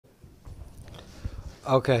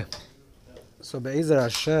Okay, so Be'ezer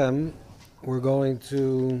Hashem, we're going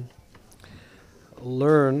to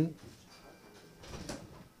learn.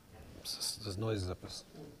 There's noises up.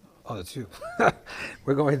 Oh, that's you.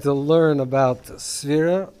 We're going to learn about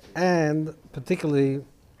Sefira and particularly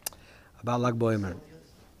about BaOmer.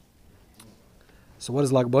 So, what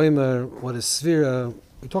is BaOmer? What is Sefira?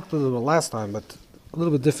 We talked a little bit last time, but a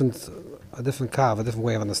little bit different, a different kav, a different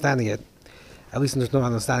way of understanding it. At least there's no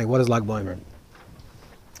understanding what is BaOmer.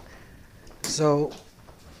 So,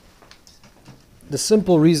 the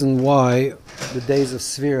simple reason why the days of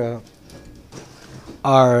Sefira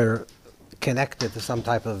are connected to some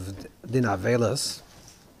type of din avelis,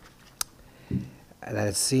 and that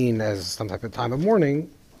it's seen as some type of time of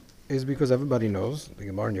mourning, is because everybody knows, the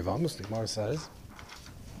Gemara in Yevamos, the Gemara says,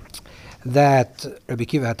 that Rabbi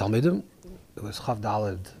Kiva had Talmidim. It was Chav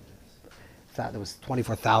Daled. There was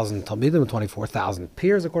 24,000 Talmidim, 24,000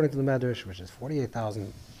 peers, according to the Medrash, which is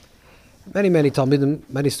 48,000. Many Talmidim,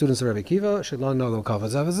 many students of Rabbi Kiva,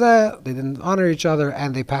 they didn't honor each other,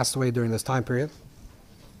 and they passed away during this time period.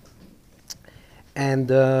 And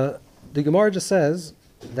the Gemara just says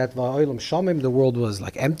that the world was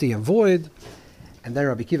like empty and void, and then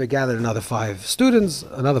Rabbi Kiva gathered another 5 students,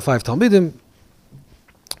 another 5 Talmidim,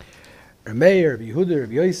 Rabbi Meir, Rabbi Yehuda,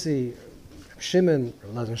 Rabbi Yossi, Rabbi Shimon,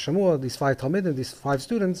 Rabbi Lazar Shamua, these 5 Talmidim, these 5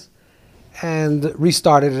 students, and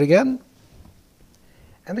restarted it again.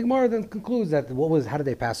 And the Gemara then concludes that how did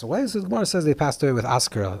they pass away? So the Gemara says they passed away with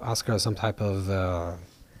askara. Askara is some type of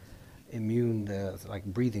immune, like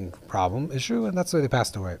breathing problem issue, and that's why they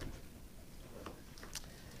passed away.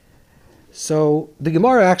 So the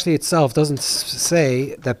Gemara actually itself doesn't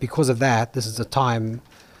say that because of that, this is a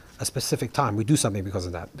specific time, we do something because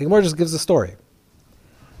of that. The Gemara just gives the story.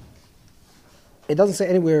 It doesn't say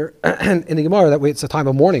anywhere in the Gemara that it's a time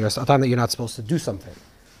of mourning or a time that you're not supposed to do something.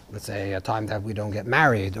 Let's say a time that we don't get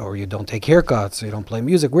married, or you don't take haircuts, or you don't play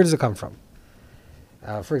music. Where does it come from?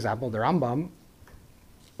 For example, the Rambam,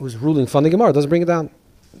 who's ruling from the Gemara, doesn't bring it down.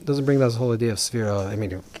 Doesn't bring this whole idea of Sefira. I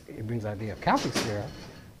mean, it brings the idea of counting Sefira,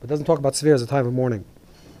 but doesn't talk about Sefira as a time of mourning.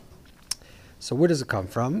 So where does it come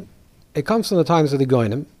from? It comes from the times of the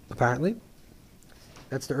Goinim, apparently.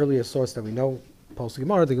 That's the earliest source that we know post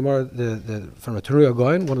Gemara. The Gemara, from a Teruya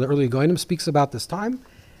Goin, one of the early Goinim, speaks about this time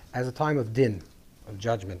as a time of din, of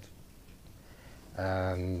judgment.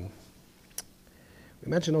 We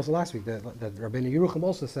mentioned also last week that Rabbeinu Yerucham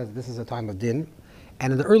also said this is a time of din,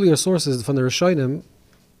 and in the earlier sources from the Rishonim,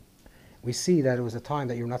 we see that it was a time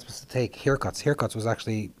that you were not supposed to take haircuts.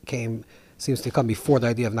 Haircuts seems to come before the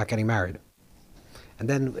idea of not getting married, and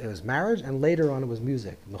then it was marriage, and later on it was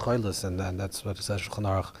music, mechoilus, and then that's what it says Shulchan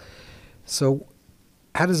Aruch. So,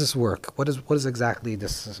 how does this work? What is exactly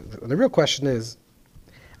this? The real question is,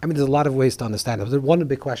 I mean, there's a lot of ways to understand it. But one of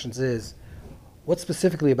the big questions is, what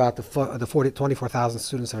specifically about the 24,000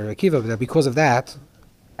 students of Rabbi Kiva, that because of that,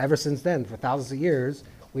 ever since then, for thousands of years,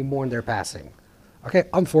 we mourn their passing. Okay,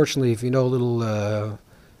 unfortunately, if you know a little,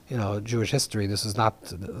 Jewish history, this is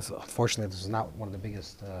not one of the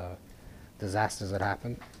biggest disasters that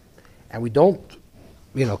happened. And we don't,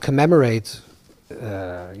 commemorate,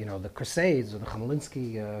 the Crusades or the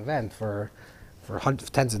Chmielnicki event for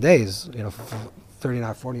tens of days, for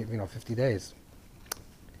 39, 40, 50 days.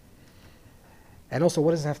 And also,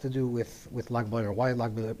 what does it have to do with Lag BaOmer? Why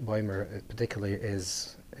Lag BaOmer particularly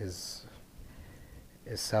is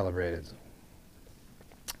celebrated?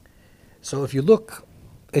 So if you look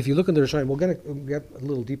in the Rishonim, we'll get a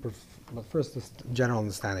little deeper, but first this general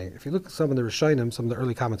understanding. If you look at some of the Rishonim, some of the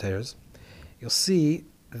early commentators, you'll see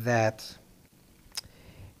that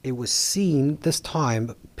it was seen this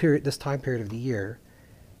time period of the year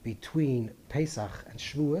between Pesach and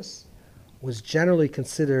Shavuos was generally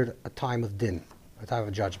considered a time of din, a time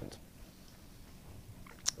of judgment.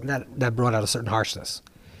 And that brought out a certain harshness.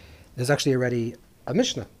 There's actually already a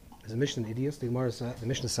Mishnah. There's a Mishnah in Idios. The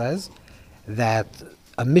Mishnah says that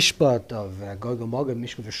a mishpat of Gog and Magog,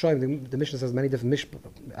 mishpat of Shem, the Mishnah says many different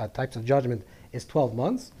types of judgment is 12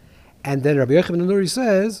 months. And then Rabbi Yochanan Nuri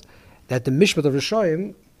says that the mishpat of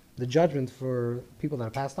Rishayim, the judgment for people that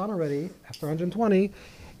have passed on already after 120,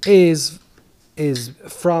 is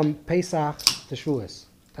from Pesach to Shavuos.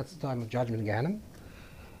 That's the time of judgment in Gehenna,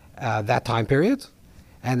 that time period.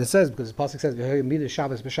 And it says, because the Pasuk says, V'hoy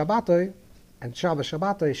Shabbos b'Shabbatoi, and Shabbos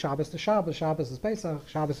Shabbatoi, Shabbos to Shabbos, Shabbos is Pesach,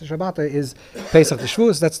 Shabbos to Shabbatoi is Pesach to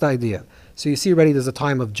Shavuos. That's the idea. So you see already there's a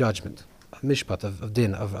time of judgment, a mishpat, of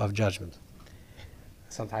din, of judgment.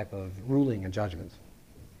 Some type of ruling and judgment.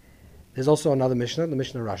 There's also another Mishnah, the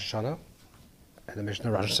Mishnah of Rosh Hashanah. And the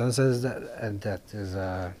Mishnah of Rosh Hashanah says that is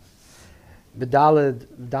B'daled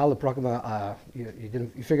Prokma,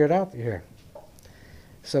 you figure it out? You're here.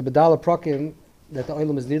 So B'dala Prakim, that the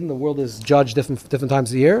Olam is Nidin, the world is judged different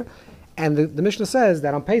times of the year. And the Mishnah says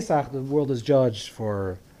that on Pesach, the world is judged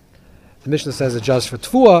for, the Mishnah says it's judged for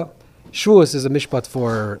Tfuah. Shavuos is a mishpat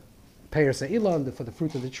for Peir Se'ilan, for the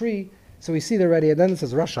fruit of the tree. So we see it already, and then it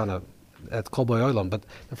says Rosh Hashanah at Kol Boi Olam. But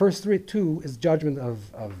the first two is judgment of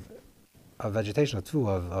vegetation, of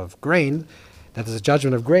Tfuah, of grain. That there's a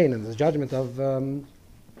judgment of grain, and there's a judgment of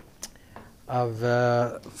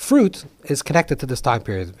fruit is connected to this time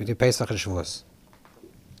period between Pesach and Shavuos.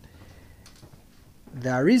 The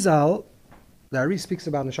AriZal speaks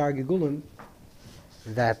about in Shar Gigulin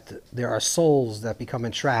that there are souls that become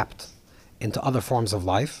entrapped into other forms of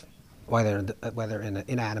life, whether in an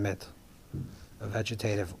inanimate, a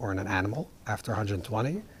vegetative, or in an animal after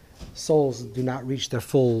 120. Souls do not reach their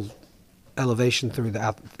full elevation through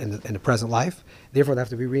in the present life. Therefore, they have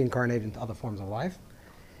to be reincarnated into other forms of life.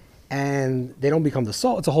 And they don't become the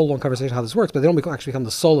soul. It's a whole long conversation how this works, but they don't actually become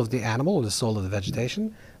the soul of the animal or the soul of the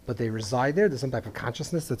vegetation, but they reside there. There's some type of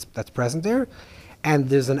consciousness that's present there. And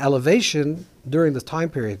there's an elevation during this time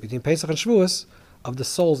period between Pesach and Shavuos of the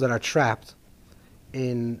souls that are trapped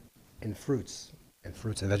in fruits and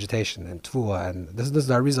vegetation and Tfuah. And this is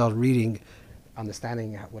the AriZal reading,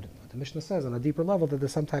 understanding what the Mishnah says on a deeper level, that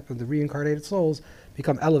there's some type of the reincarnated souls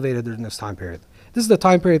become elevated during this time period. This is the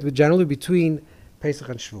time period generally between Pesach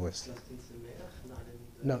and Shavuos.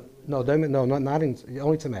 Not in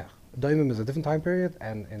only Tzemach. Doimim is a different time period,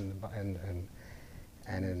 and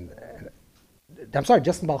I'm sorry,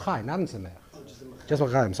 just in Baal Chai, not in Tzemach. Just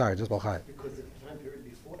Baal Chai. I'm sorry, just Baal Chai. Because the time period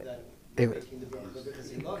before that,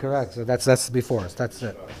 correct. So that's before us. That's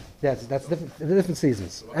it. Yes, that's different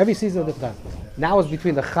seasons. Every season is different time. Now it's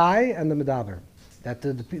between the Chai and the Medaber. That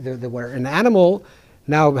the where an animal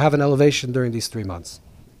now have an elevation during these 3 months.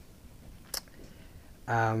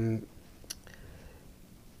 In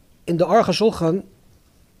the Aruch HaShulchan,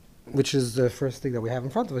 which is the first thing that we have in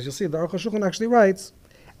front of us, you'll see the Aruch HaShulchan actually writes,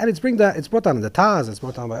 and it's brought down in the Taz, it's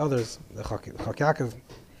brought down by others, the Chak Yaakov.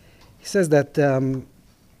 He says that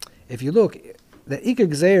if you look, the Iker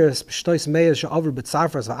Gzeiros Shtois Meir She'over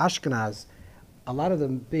B'Tzarfas VaAshkenaz, a lot of the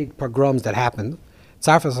big pogroms that happened,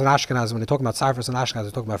 Tzarfas and Ashkenaz, when they're talking about Tzarfas and Ashkenaz,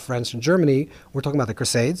 they're talking about France and Germany, we're talking about the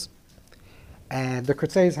Crusades. And the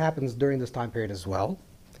Crusades happens during this time period as well.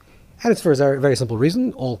 And it's for a very, very simple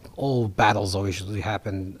reason. All battles always usually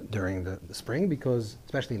happen during the spring, because,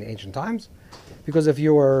 especially in the ancient times, because if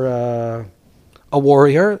you were a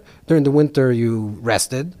warrior, during the winter you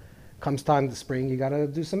rested. Comes time the spring, you got to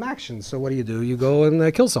do some action. So what do? You go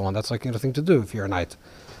and kill someone. That's like the thing to do if you're a knight.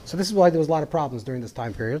 So this is why there was a lot of problems during this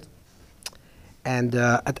time period. And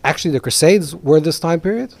actually the Crusades were this time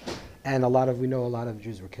period. And we know a lot of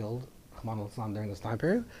Jews were killed during this time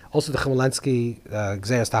period. Also the Chmielewski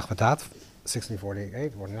Gzeres Tachvatat,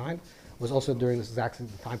 1648-49, was also during this exact same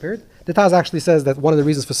time period. The Taz actually says that one of the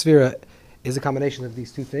reasons for Sefira is a combination of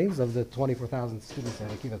these two things, of the 24,000 students that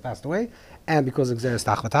Akiva passed away, and because of Gzeres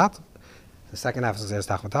Tachvatat, the second half of Gzeres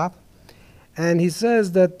Tachvatat. And he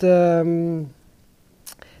says that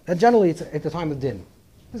generally it's at the time of Din.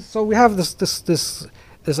 So we have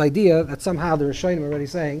this idea that somehow the Rishonim are already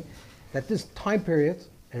saying that this time period,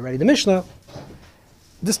 and already the Mishnah,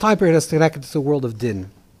 this time period is connected to the world of Din.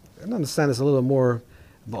 I don't understand this a little more.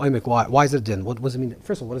 Why is it Din? What does it mean?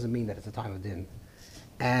 First of all, what does it mean that it's a time of Din?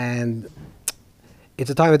 And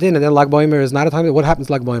it's a time of Din, and then BaOmer is not a time of, what happens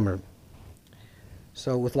to BaOmer?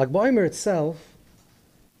 So with BaOmer itself,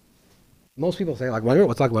 most people say BaOmer,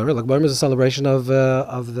 what's BaOmer? BaOmer is a celebration of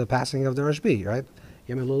the passing of the Rashbi, right?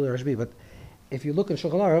 Yom Elul Rashbi. But if you look in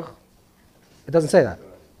Shulchan Aruch, it doesn't say that.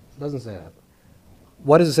 It doesn't say that.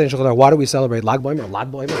 What does it say in Shulchan Aruch? Why do we celebrate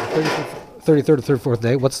BaOmer, the 33rd or 34th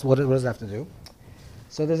day? What does it have to do?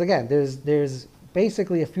 So there's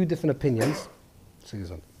basically a few different opinions.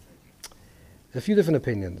 Excuse me. A few different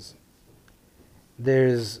opinions.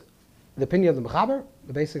 There's the opinion of the Mechaber.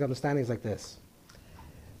 The basic understanding is like this.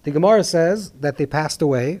 The Gemara says that they passed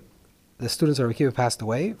away, the students of Akiva passed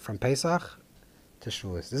away from Pesach to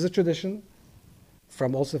Shavuos. This is a tradition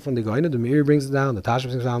also from the Goyna. The Meir brings it down, the Tashma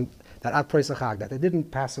brings it down, that at Pesach Chag, that they didn't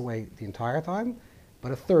pass away the entire time,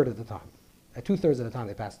 but a third of the time. At 2/3 of the time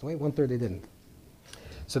they passed away, 1/3 they didn't.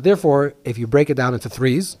 So therefore, if you break it down into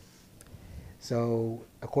threes, so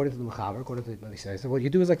according to the Mechaber, according to what he says, so what you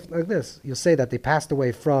do is like this. You'll say that they passed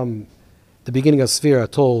away from the beginning of Sefira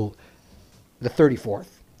till the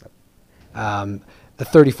 34th. The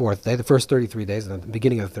 34th day, the first 33 days, and the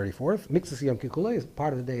beginning of the 34th. Mixus Yom Kikule is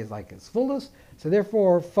part of the day is like its fullness. So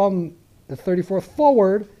therefore, from the 34th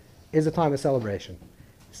forward is a time of celebration.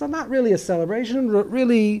 So not really a celebration, but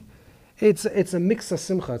really It's a mix of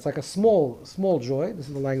simcha. It's like a small joy. This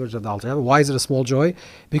is the language of the Alter Rebbe. Why is it a small joy?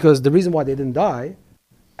 Because the reason why they didn't die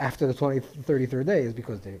after the 33rd day is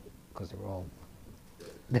because they were all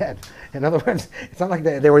dead. In other words, it's not like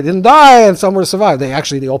they didn't die and some were survived.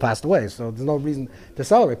 They all passed away. So there's no reason to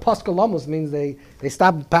celebrate. Pascha Lamos means they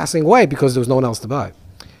stopped passing away because there was no one else to buy.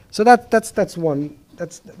 So that's one.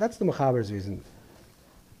 That's the Mechaber's reason.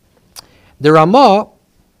 The Ramah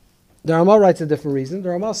writes a different reason. The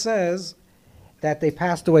Ramah says that they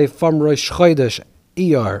passed away from Rosh Chodesh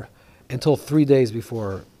Iyar until 3 days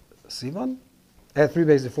before Sivan, 3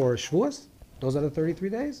 days before Shavuos. Those are the 33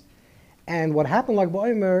 days. And what happened, like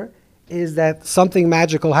BaOmer, is that something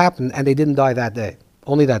magical happened, and they didn't die that day.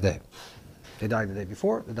 Only that day. They died the day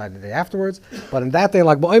before. They died the day afterwards. But in that day,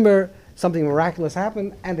 like BaOmer, something miraculous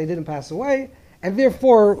happened, and they didn't pass away, and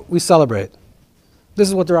therefore we celebrate. This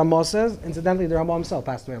is what the Ramah says. Incidentally, the Ramah himself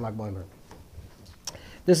passed away in Lag BaOmer.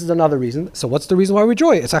 This is another reason. So what's the reason why we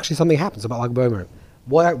joy? It's actually something happens about Lag BaOmer.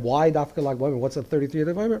 Why Dafka Lag BaOmer? What's the 33 of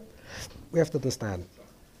the BaOmer? We have to understand.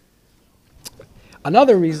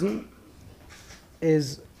 Another reason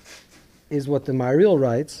is what the AriZal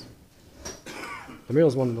writes. The AriZal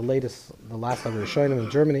is one of the last of the Rishonim in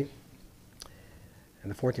Germany. In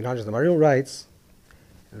the 1400s, the AriZal writes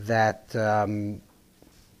that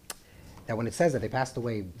that when it says that they passed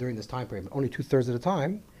away during this time period, only 2/3 of the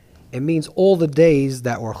time, it means all the days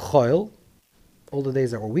that were choil, all the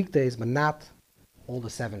days that were weekdays, but not all the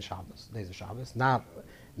 7 Shabbos, days of Shabbos, not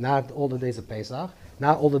all the days of Pesach,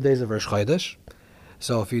 not all the days of Rosh Chodesh.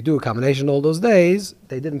 So if you do a combination of all those days,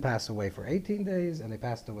 they didn't pass away for 18 days, and they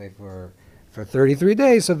passed away for 33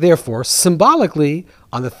 days. So therefore, symbolically,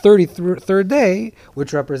 on the 33rd day,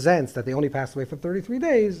 which represents that they only passed away for 33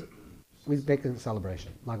 days, we make a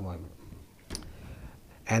celebration. Lag BaOmer.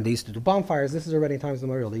 And they used to do bonfires. This is already in times of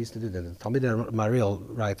the AriZal. They used to do that. The Talmid AriZal,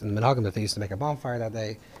 right, in the Minhagim, that they used to make a bonfire that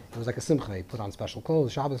day. It was like a simcha. They put on special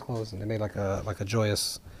clothes, Shabbos clothes, and they made like a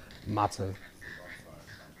joyous matzah.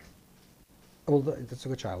 Well, that's a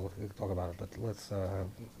good child. We can talk about it, but let's.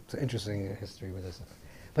 It's an interesting history with this.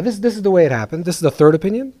 But this is the way it happened. This is the third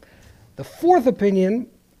opinion. The fourth opinion,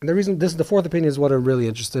 and the reason this is the fourth opinion is what I'm really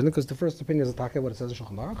interested in, because the first opinion is what it says in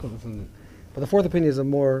Shulchan Aruch, but the fourth opinion is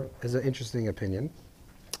an interesting opinion.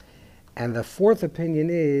 And the fourth opinion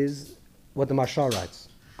is what the Mashal writes.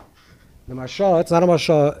 The Mashal, it's not a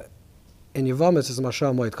Mashal in Yevamos, it's a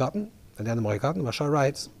Mashal Moed Katan, and then the Moed Katan, the Mashal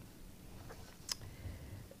writes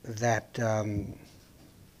that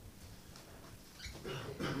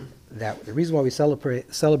that the reason why we celebrate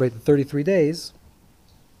the 33 days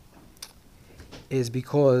is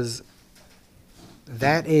because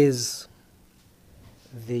that is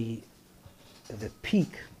the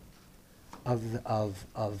peak of in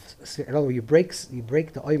other words, you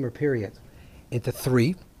break the Omer period into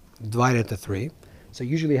 3, divide it into 3. So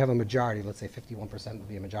usually you have a majority, let's say 51% would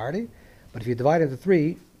be a majority, but if you divide it into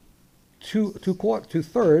 3,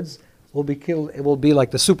 2/3 will be killed. It will be like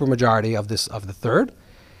the super majority of the third,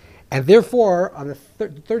 and therefore on the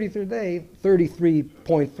 33rd day,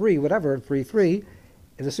 33.3 whatever 33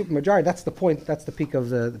 is a super majority. That's the point. That's the peak of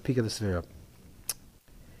the Sefira.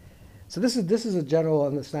 So this is a general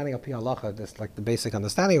understanding of Pi Halacha. This like the basic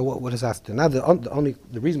understanding of what is asked to. Now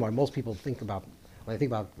the reason why most people think about when they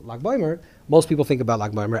think about Lag BaOmer, most people think about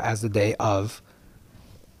Lag BaOmer as the day of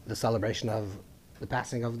the celebration of the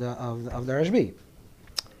passing of the Rashbi.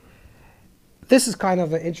 This is kind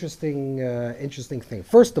of an interesting thing.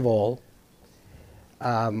 First of all,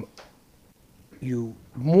 you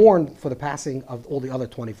mourn for the passing of all the other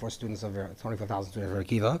 24,000 students of Rav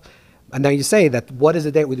Akiva, and then you say that what is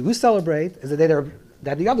the day we celebrate is the day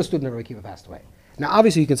that the other student of Rav Akiva passed away. Now,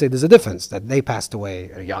 obviously, you can say there's a difference that they passed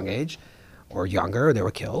away at a young age, or younger, or they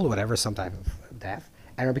were killed, or whatever, some type of death,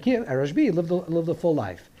 and Rashbi lived a full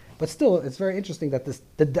life. But still, it's very interesting that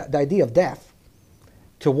the idea of death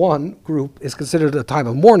to one group is considered a time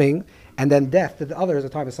of mourning, and then death to the other is a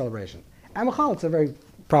time of celebration. And Michal, it's a very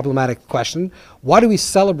problematic question. Why do we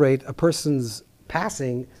celebrate a person's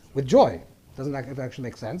passing with joy? Doesn't that actually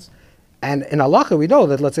make sense? And in halacha, we know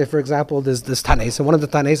that, let's say, for example, there's this tanis, and one of the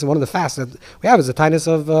tanis and one of the fasts that we have is the tanis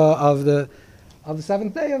of the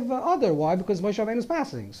 7th day of Adar. Why? Because Moshe Rabbeinu is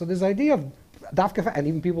passing. So this idea of dafka, and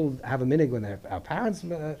even people have a minig when their parents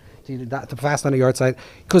to fast on a yard site,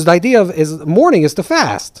 because the idea of mourning is to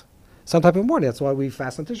fast, some type of mourning. That's why we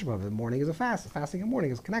fast on Tisha B'av. Mourning is a fast. Fasting and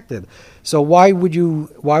mourning is connected. So why would you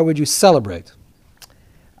celebrate?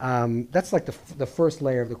 That's like the first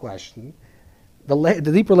layer of the question.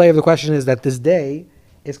 The deeper layer of the question is that this day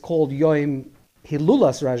is called Yom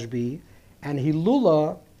Hilulas Rashbi, and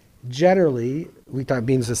Hilula generally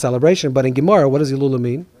means a celebration. But in Gemara, what does Hilula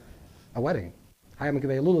mean? a wedding. It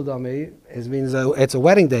means it's a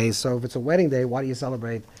wedding day. So if it's a wedding day, why do you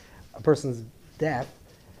celebrate a person's death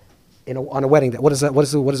on a wedding day? What does a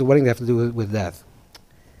wedding day have to do with death?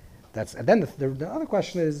 And then the other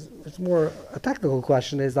question is, it's more a technical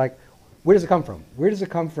question, is like, where does it come from? Where does it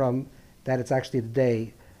come from that it's actually the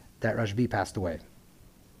day that Rashbi passed away?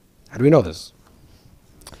 How do we know this?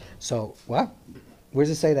 So, what? Where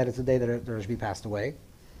does it say that it's the day that Rashbi passed away?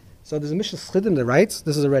 So there's a Mishnah Schidim that writes,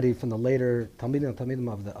 this is already from the later Talmidim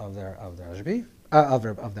of the Rashbi, of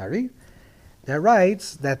the Ari, that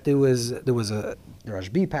writes that the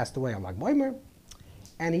Rashbi passed away on BaOmer,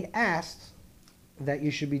 and he asked that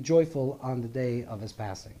you should be joyful on the day of his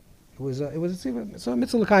passing. It was a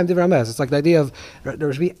mitzvah l'kaim divrei hames. It's like the idea of the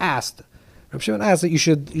Rashbi asked. Rav Shimon asked that you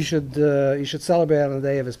should celebrate on the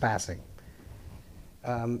day of his passing.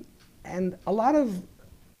 And a lot of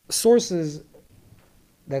sources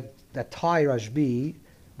that tie Rashbi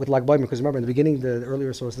with BaOmer, because remember in the beginning, the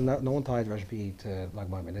earlier sources, no one tied Rashbi to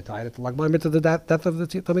BaOmer. They tied it to BaOmer to the death of the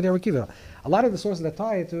Talmidei Rekiva. A lot of the sources that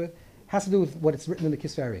tie it to it has to do with what it's written in the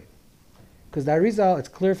Sefira. Because the AriZal, it's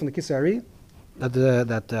clear from the Sefira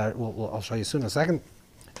that I'll show you soon in a second.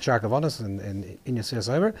 Shark of Honest and in your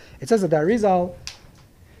BaOmer, it says that the AriZal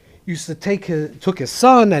used to took his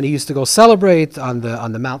son and he used to go celebrate on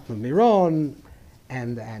the mountain of Miron,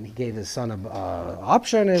 and he gave his son a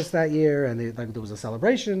optionist that year, and there was a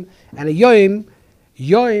celebration and a Yom.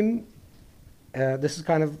 This is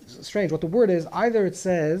kind of strange. What the word is, either it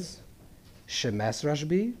says Shemes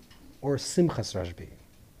Rashbi or Simchas Rashbi.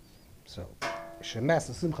 So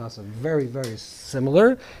Shemes and Simchas are very, very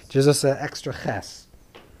similar, just an extra ches.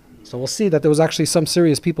 So we'll see that there was actually some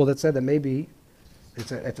serious people that said that maybe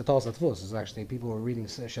it's a Tos Atvus. It's actually people who are reading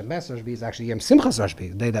Shemes Rashbi is actually Yom Simchas Rashbi,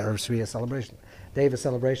 the day that Rashbi is celebration. Day of a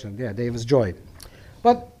celebration, yeah, day of his joy.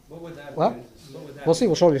 But what would that we'll see.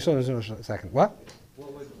 We'll show you soon in a second. What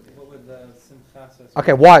would the Simchas?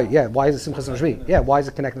 Okay, why? Yeah, why is it Simchas Rashbi? Yeah, why is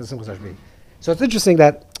it connected to Simchas Rashbi? So it's interesting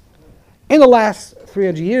that in the last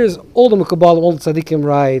 300 years, all the Mekubal, all the tzaddikim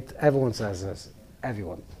write. Everyone says this.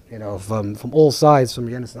 Everyone, from all sides, from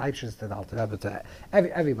Yenis and Eichers to the Alter Rebbe to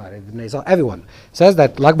everybody, the Bnei Zal, everyone says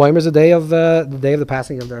that BaOmer is the day of the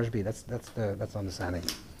passing of the Rashbi. That's the understanding.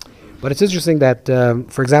 But it's interesting that,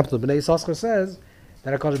 for example, the Bnei Yissaschar says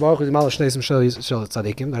that HaKadosh Baruch Hu is Malach Shnei Yisrael Shel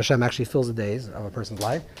Tzadikim, that Hashem actually fills the days of a person's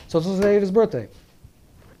life. So it's the day of his birthday.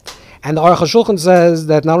 And the Aruch HaShulchan says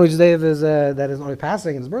that not only the day of his that is only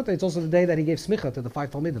passing in his birthday, it's also the day that he gave smicha to the 5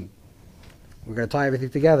 Talmidim. We're going to tie everything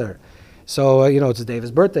together. So it's the day of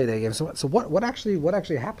his birthday. They gave. So what actually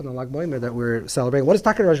happened on BaOmer that we're celebrating? What is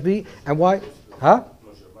Takar Rashbi and why? Huh?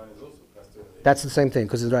 That's the same thing,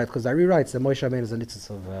 because it's right. Because Ari writes that Moshe Rabbeinu is a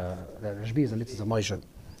nitzis of that Rashbi is a nitzis of Moshe.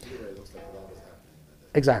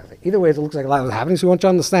 Exactly. Either way, it looks like a lot was happening. So we want you to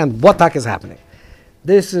understand what tak is happening.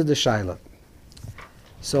 This is the shaila.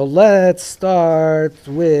 So let's start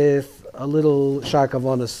with a little Shark of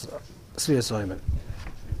Honest Sefira Soimen.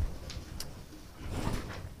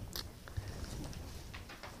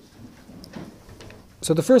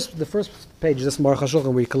 So the first page is this Aruch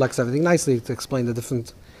HaShulchan, where he collects everything nicely to explain the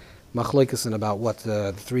different machlokes about what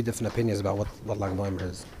the 3 different opinions about what BaOmer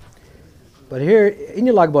is. But here in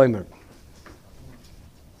your BaOmer,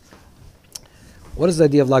 what is the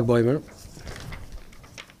idea of BaOmer?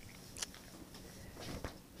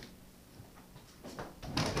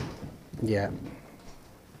 Yeah.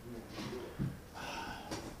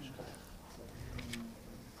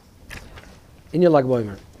 In your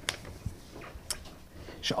BaOmer.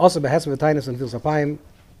 Also, behest with tinus and feels apayim.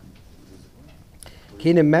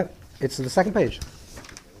 It's the second page.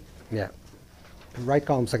 Yeah, right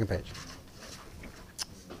column, second page.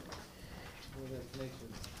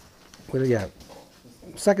 Yeah,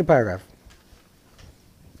 second paragraph.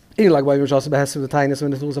 You should understand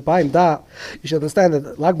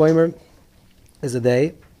that BaOmer is a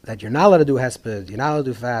day that you're not allowed to do hesped, you're not allowed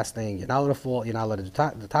to do fasting, you're not allowed to fall, you're not allowed to do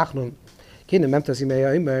the tachnun.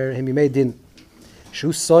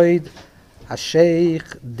 Shu soid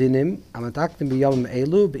hasheich dinim amataktim b'yom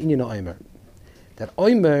elu b'inyan Omer. That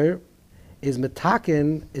Omer is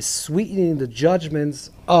metakin, is sweetening the judgments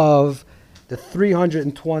of the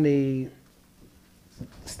 320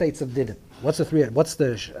 states of dinim. What's the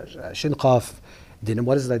shinchaf dinim?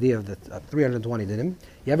 What is the idea of the 320 dinim?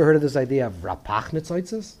 You ever heard of this idea of rapach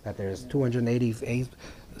nitzoitzes? That there's 288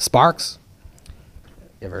 sparks?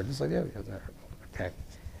 You ever heard this idea? Okay.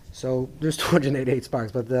 So there's 288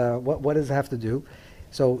 sparks, but what does it have to do?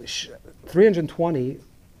 So 320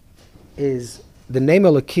 is the name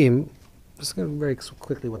Elokim. Just going to very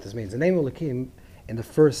quickly what this means. The name Elokim in the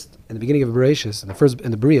beginning of Bereshis,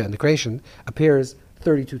 in the Bria, in the creation, appears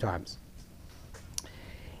 32 times.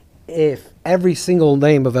 if every single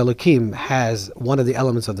name of Elohim has one of the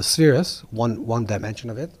elements of the spheres, one dimension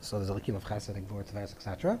of it, so there's Elohim of Chesed, Gvur, Tveres,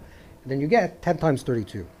 etc., then you get 10 times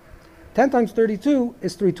 32. 10 times 32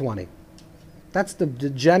 is 320. That's the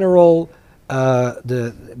general,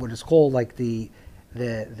 what is called like the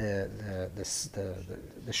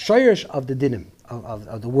shoyrish of the dinim,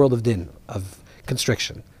 of the world of din, of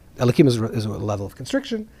constriction. Elohim is a level of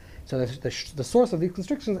constriction, so the source of these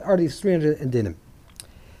constrictions are these 300 dinim.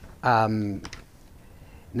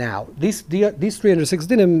 Now, these 306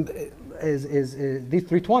 dinim is these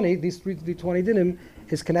 320 dinim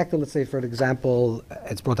is connected. Let's say, for example,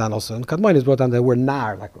 it's brought down also in Kadmon. It's brought down the word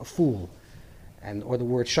nar, like a fool, or the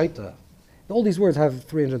word shaita. All these words have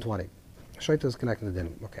 320. Shaita is connected to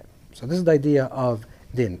dinim. Okay, so this is the idea of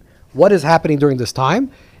din. What is happening during this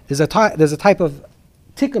time? There's a type of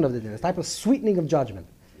tikkun of the din, a type of sweetening of judgment.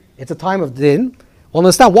 It's a time of din. We'll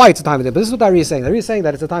understand why it's a time of din, but this is what Ari is saying. Ari is saying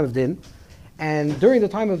that it's a time of din, and during the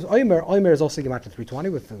time of Omer is also Gematria 320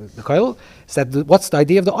 with the koil. Said what's the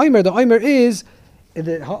idea of the Omer? The Omer is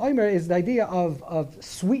the idea of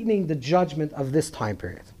sweetening the judgment of this time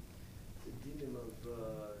period. The dinim of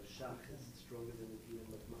Shach is stronger than the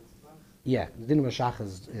dinim of Matzpach? Yeah, the dinim of Shach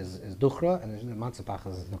is Duchra, and the dinim of Matzpach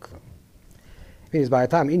is Nukra. Means by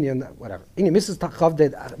the time Inyan, whatever. Inyan, Mrs.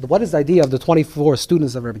 Tachavded, what is the idea of the 24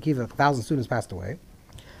 students of Rabbi Kiva? 1,000 students passed away.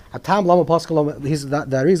 Atam Lama Pascal, he's going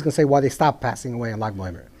to say why they stopped passing away in Lag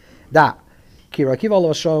BaOmer. Da, Kira Kiva Allah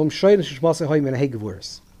Shom, Shoyin Shishmase Hoyim and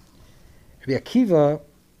Hegevurs. Rabbi Akiva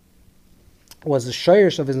was the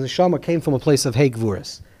shayrish of his neshama, came from a place of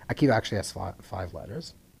Hegevurs. Akiva actually has five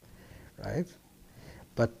letters, right?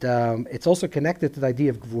 But it's also connected to the idea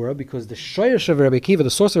of Gvura because the shayrish of Rabbi Akiva,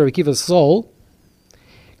 the source of Rabbi Akiva's soul,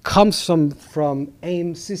 comes from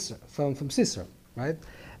Aim Sisser, from Sisser, right?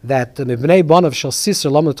 That the Mibnei Bonav shall Sisser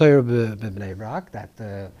Lam Torah B'Bnei Brak. That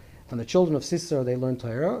from the children of Sisser they learn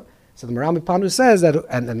Torah. So the Maram Pandu says that,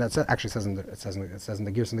 and that actually says in the Gersa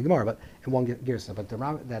in the Gemara, but in one Gersa. But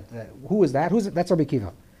who is that? That's Rabbi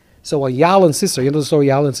Kiva. So a Yal and Sisser. You know the story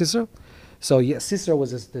Yal and Sisser? So Sisser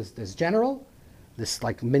was this general, this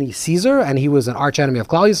like mini Caesar, and he was an arch enemy of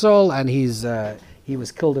Klal Yisrael, and he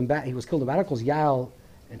was killed in battle because Yal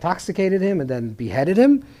intoxicated him and then beheaded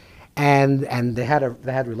him, and they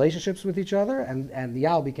had relationships with each other, and the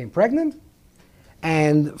Yal became pregnant,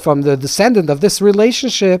 and from the descendant of this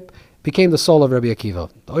relationship became the soul of Rabbi Akiva.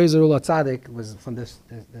 The Oy Zerul HaTzadik was from this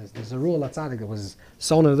the Zerul HaTzadik that was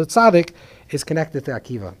son of the Tzadik is connected to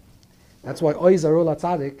Akiva. That's why Oy Zerul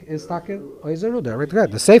HaTzadik is talking Oy Zerul. Right?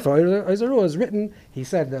 The Sefer Oy Zerul is written. He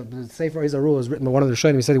said the Sefer Oy Zerul is written by one of the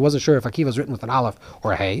Rishonim. He said he wasn't sure if Akiva is written with an aleph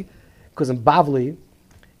or a hey, because in Bavli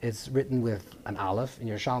it's written with an aleph. In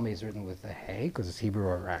Yerushalmi it's written with a hey because it's Hebrew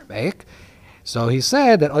or Aramaic. So he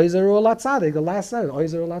said that Oy Zerul HaTzadik, the last letter, Oy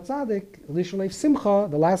Zerul HaTzadik, Lishalef Simcha,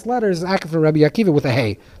 the last letter is active from Rabbi Akiva with a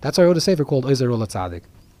hey. That's why I wrote a sefer called Oy Zerul HaTzadik.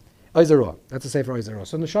 Oy Zerul, that's a sefer Oy Zerul.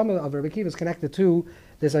 So the neshama of Rabbi Akiva is connected to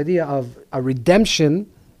this idea of a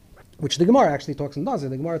redemption, which the Gemara actually talks and does.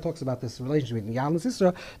 The Gemara talks about this relationship between Yal and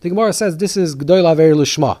Sisra. The Gemara says this is G'doil Aver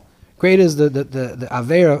Lishma. Great is the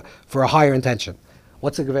Aver for a higher intention.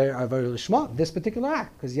 What's a Aver Lishma? This particular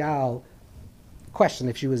act, because Yal question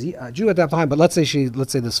if she was a Jew at that time, but let's say the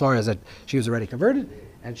Sefira is that she was already converted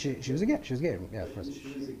and she was a gay. She was gay. Yeah, of course.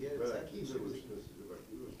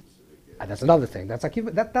 That's another thing. That's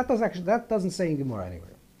Akiva. That doesn't say in Gemara anywhere.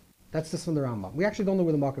 That's just from the Rambam. We actually don't know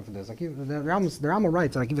where the market for this. The Rambam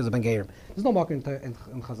writes that Akiva is a ben Geir. There's no market in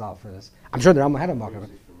Chazal for this. I'm sure the Rambam had a market.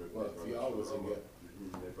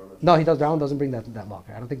 No, he does. The Rambam doesn't bring that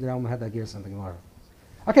market. I don't think the Rambam had that Geir something Gemara.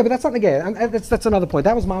 Okay, but that's not the Ger. That's another point.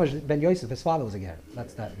 That was Mamash ben Yosef. His father was a Ger.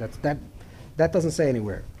 That doesn't say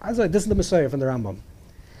anywhere. I was like, this is the Messiah from the Rambam.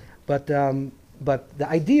 But the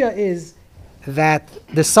idea is that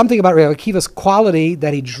there's something about Rabbi Akiva's quality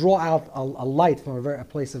that he draw out a light from a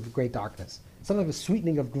place of great darkness. Something of a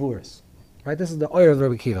sweetening of gvuras. Right? This is the oil of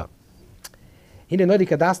Rabbi Akiva. He didn't know the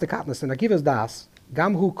das the katnas and Akiva's das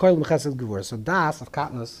gamhu koil mechesed gvuras. So das of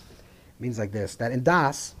katnas means like this. That in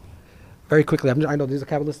das. Very quickly, I know this is a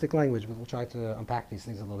Kabbalistic language, but we'll try to unpack these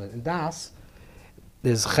things a little bit. In Das,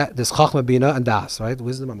 there's Chachma Bina and Das, right?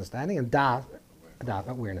 Wisdom, understanding, and Das,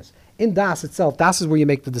 awareness. In Das itself, Das is where you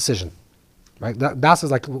make the decision, right? Das is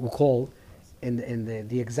like what we'll call in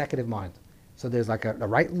the executive mind. So there's like a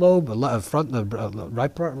right lobe, a front,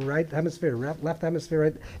 right hemisphere, left hemisphere.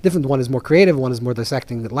 Right? Different one is more creative, one is more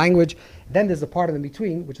dissecting the language. Then there's the part in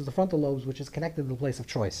between, which is the frontal lobes, which is connected to the place of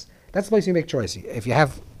choice. That's the place you make choice. If you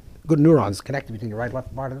have good neurons connected between your right and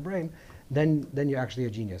left part of the brain, then you're actually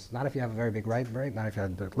a genius. Not if you have a very big right brain, not if you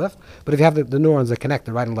have a big left, but if you have the neurons that connect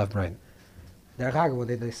the right and left brain. When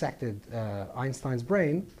they dissected Einstein's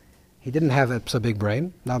brain, he didn't have so big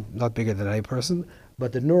brain, not bigger than any person,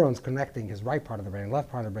 but the neurons connecting his right part of the brain and left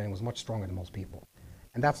part of the brain was much stronger than most people.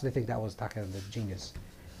 And that's what they think that was the genius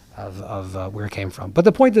of where it came from. But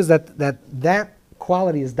the point is that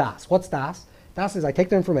quality is das. What's das? Das is I take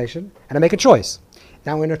the information and I make a choice.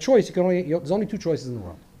 Now in a choice, there's only two choices in the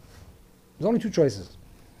world. There's only two choices.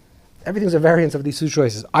 Everything's a variance of these two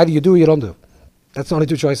choices. Either you do or you don't do. That's the only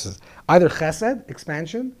two choices. Either chesed,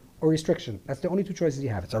 expansion, or restriction. That's the only two choices you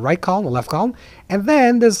have. It's a right column, a left column. And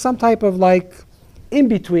then there's some type of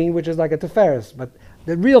in-between, which is like a teferis. But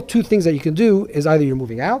the real two things that you can do is either you're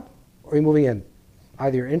moving out or you're moving in.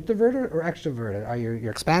 Either you're introverted or extroverted. Either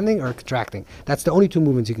you're expanding or contracting. That's the only two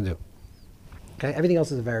movements you can do. Okay? Everything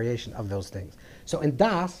else is a variation of those things. So in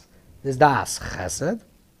das, there's das chesed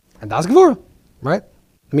and das gvura, right?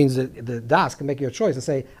 It means that the das can make you a choice and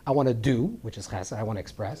say, I want to do, which is chesed, I want to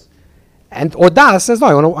express. Or das says,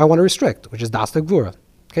 no, I want to restrict, which is das to gvura.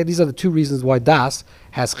 Okay, these are the two reasons why das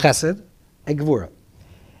has chesed and gvura.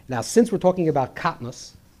 Now, since we're talking about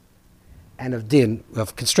katnus and of din,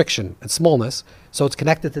 of constriction and smallness, so it's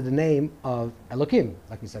connected to the name of Elokim.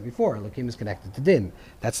 Like we said before, Elokim is connected to din.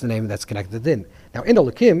 That's the name that's connected to din. Now, in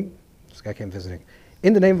Elokim, this guy came visiting,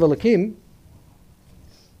 in the name of Elokim, you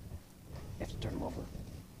have to turn him over.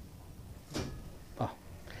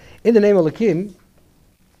 In the name of Elokim,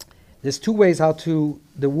 there's two ways how to,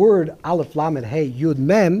 the word Aleph, Lamed, Hey, Yud,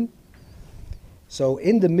 Mem. So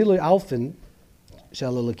in the Milui Alphin,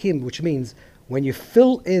 Shel Elokim, which means when you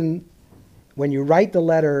fill in, when you write the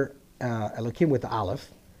letter Elokim with the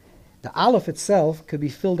Aleph itself could be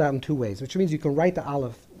filled out in two ways, which means you can write the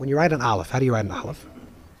Aleph, when you write an Aleph, how do you write an Aleph?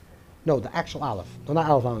 No, the actual Aleph. No, not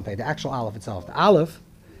Aleph, Lamed, Hey, the actual Aleph itself. The Aleph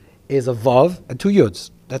is a Vav and two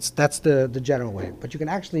Yuds. That's the general way. But you can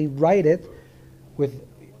actually write it with,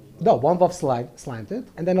 one Vav slanted,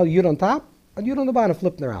 and then a Yud on top, a Yud on the bottom,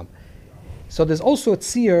 flipping around. So there's also a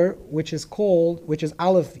tzir, which is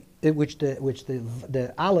Aleph, which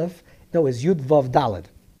the Aleph, is Yud Vav Daled.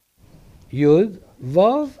 Yud,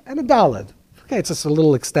 Vav, and a Daled. Okay, it's just a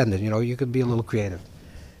little extended, you could be a little creative.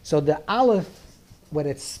 So the Aleph, when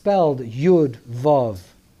it's spelled Yud, Vav,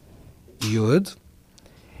 Yud,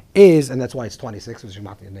 and that's why it's 26, which is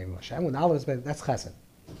not the name of Hashem. When the Aleph is, that's Chesed.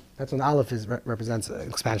 That's when Aleph represents an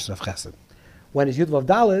expansion of Chesed. When it's Yud Vav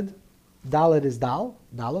Daled, Daled is Dal,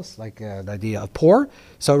 Dalus, like the idea of poor.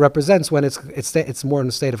 So it represents when it's more in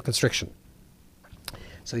a state of constriction.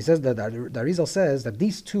 So he says that the AriZal says that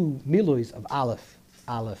these two miluis of Aleph,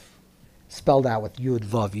 spelled out with Yud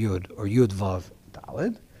Vav Yud or Yud Vav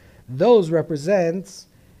Daled, those represents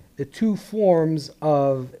the two forms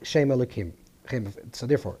of Shem Elokim. So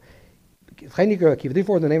therefore, the name of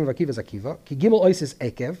Akiva is Akiva. Ki Gimel Ois is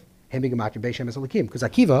Ekev. Because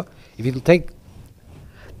Akiva, if you take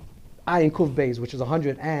Ayin Kuv Beis, which is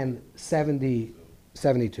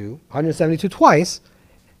 172 twice,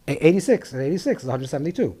 86, and 86 is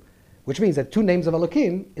 172, which means that two names of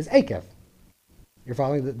Elokim is Ekev. You're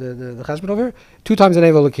following the cheshbon over here? Two times the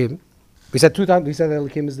name of Elokim. We said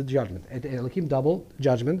Elokim is the judgment. Elokim double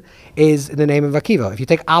judgment is in the name of Akiva. If you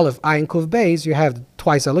take Aleph, Ayin, Kuv, Beis, you have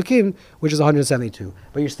twice Elokim, which is 172.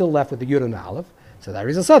 But you're still left with the Yud and the Aleph. So that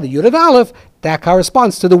reason said the Yud and the Aleph, that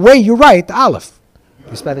corresponds to the way you write the Aleph.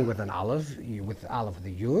 You're spelling with an Aleph, with the Aleph with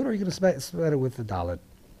the Yud, or you're going to spell it with the Dalet.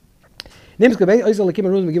 Okay,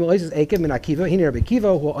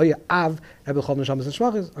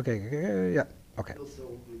 yeah, okay.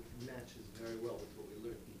 Also matches very well with what we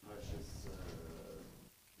learned in Parshas.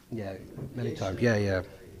 Yeah, many times. Yeah.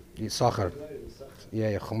 Sachar.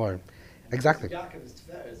 Yeah, Chomar. Exactly.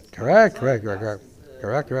 Correct.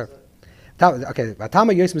 Okay,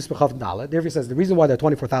 therefore he says the reason why there are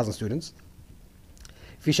 24,000 students,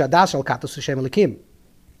 because das of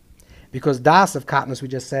katnus, we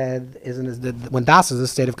just said, when das is a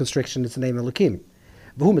state of constriction, it's the name of Elokim.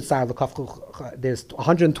 There's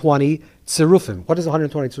 120 tzirufim. What does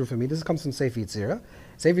 120 tzirufim mean? This comes from Sefer Yitzira.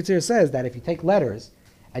 Sefer Yitzira says that if you take letters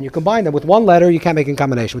and you combine them with one letter, you can't make a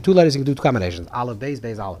combination. With two letters, you can do two combinations. Aleph,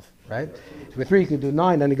 Beis, Aleph, right? So with three, you can do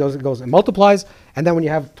 9, then it goes and multiplies, and then when you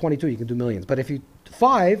have 22, you can do millions. But if you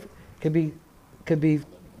 5 can be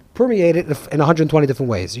permeated in 120 different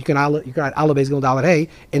ways. You can add Aleph, Beis, Gimel, Dalet, Hey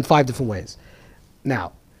in 5 different ways.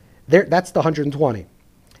 Now, that's the 120.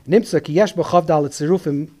 Nimtza ki yesh b'chav dalet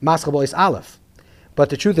tzirufim mascha bo'is Aleph. But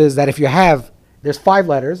the truth is that if you there's 5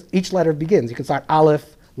 letters, each letter begins. You can start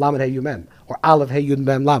Aleph, Lamed, Hey, Yud, Mem, or Aleph, Hey, Yud,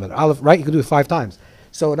 Mem, Lamed. Aleph, right? You can do it 5 times.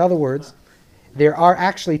 So in other words, there are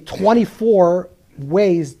actually 24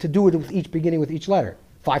 ways to do it with each beginning with each letter.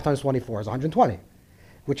 5 times 24 is 120.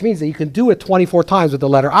 which means that you can do it 24 times with the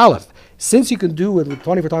letter Aleph. Since you can do it with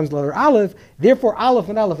 24 times the letter Aleph, therefore Aleph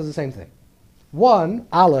and Aleph is the same thing. 1,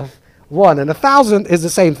 Aleph, 1, and 1,000 is the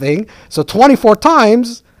same thing. So 24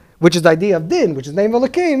 times, which is the idea of din, which is name of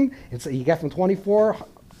Elohim, you get from 24,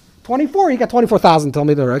 you get 24,000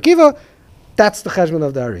 Talmidei Akiva. That's the cheshbon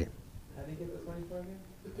of the Ari. How do you get the 24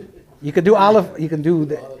 again? You could do Aleph, you can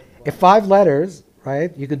do, if 5 letters,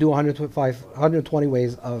 right, you could do 120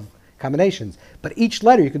 ways of combinations. But each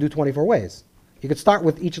letter you can do 24 ways. You could start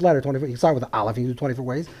with each letter 24. You can start with the Aleph, you can do 24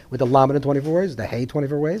 ways. With the Lamed in 24 ways, the Hey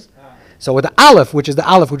 24 ways. So with the Aleph, which is the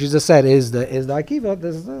Aleph, which you just said is the Akiva,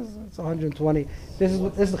 this is 120. This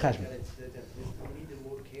is the cheshbon.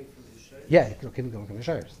 Yeah, it came from the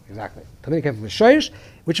Shiur. Exactly. Talmidim came from the Shiur,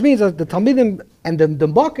 which means that the Talmidim and the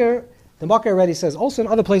Makar already says also in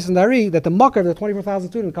other places in the Ari that the Makar of the 24,000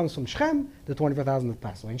 student comes from Shem, the 24,000 that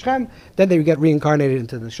passed away in Shem. Then they get reincarnated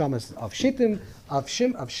into the Shamas of Shittim, of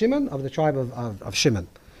Shimon, of the tribe of Shimon.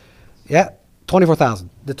 Yeah, 24,000.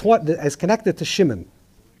 Is connected to Shimon.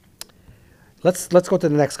 Let's go to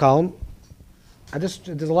the next column. There's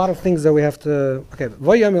a lot of things that we have to. Okay,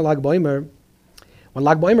 Voyam Lag BaOmer. When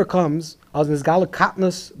Lag BaOmer comes, as Nizgala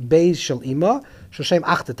Katnus Beis Shel Ima Shel Shem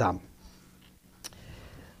Achtetam.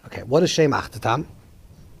 Okay, what is Shem Achtetam?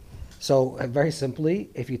 So very simply,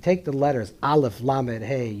 if you take the letters Aleph, Lamed,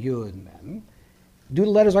 Hey, Yud, Mem, do the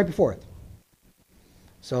letters right before it.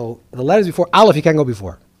 So the letters before Aleph, you can't go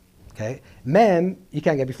before. Okay, Mem, you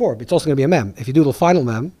can't get before, but it's also going to be a Mem. If you do the final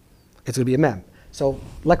Mem, it's going to be a Mem. So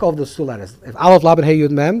let go of those 2 letters. If Aleph, Lamed, Hey,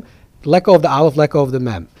 Yud, Mem, let go of the Aleph, let go of the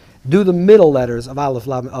Mem. Do the middle letters of Aleph,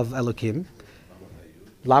 Lamed, of Elokim.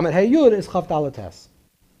 Lamed, Hey, Yud is Chav Dalet Tes.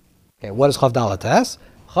 Okay, what is Chav Dalet Tes?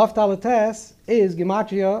 Chav Dalet Tes is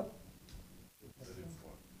Gematria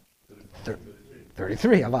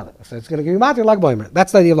 33. So it's going to give Gematria Lag BaOmer.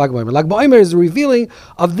 That's the idea of Lag BaOmer. Lag BaOmer is the revealing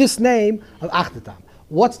of this name of Achtetam.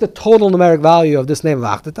 What's the total numeric value of this name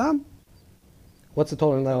of Achtetam? What's the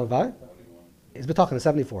total numeric value? Is B'tachan,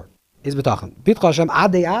 74. Is B'tachan. B'tcha Hashem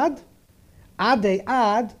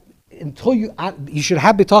ad, until you should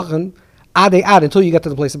have B'tachan, ad until you get to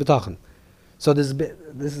the place of B'tachan. So this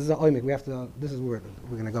is a oimik. We have to. This is where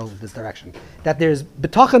we're going to go this direction. That there's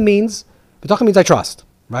B'tachan means I trust,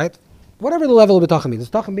 right? Whatever the level of B'tachan means.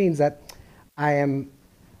 B'tachan means that I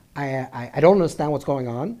don't understand what's going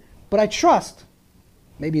on, but I trust.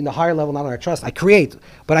 Maybe in the higher level, not only I trust, I create,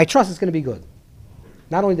 but I trust it's going to be good.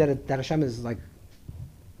 Not only that Hashem is like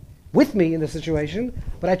with me in the situation,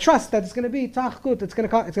 but I trust that it's going to be good. It's going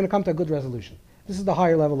to come to a good resolution. This is the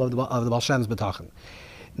higher level of the Baal Shem's B'tachan.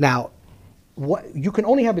 Now, you can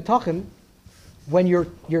only have B'tachan when you're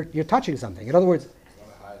touching something. In other words,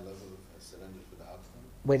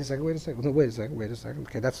 wait a second.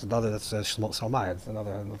 Okay, that's another. That's Shalmai. It's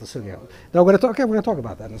another sugya. No, we're going to talk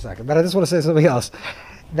about that in a second. But I just want to say something else.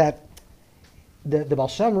 That the Baal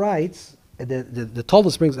Shem writes, the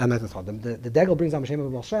Toldos brings, the Degel brings on Shem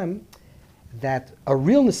of Baal Shem, that a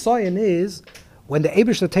real Nisayan is when the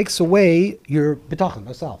Eibishter takes away your B'tachan,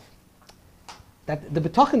 yourself. That the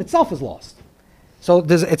B'tachan itself is lost. So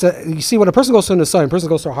you see, when a person goes through a Nisayan, a person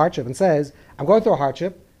goes through a hardship and says, I'm going through a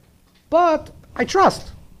hardship, but I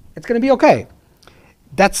trust it's going to be okay.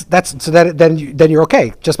 Then you're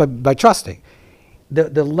okay just by trusting.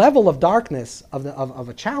 The level of darkness of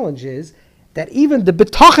a challenge is that even the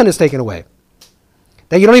B'tachan is taken away,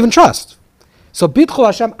 that you don't even trust. So B'tchu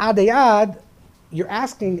Hashem adayad, you're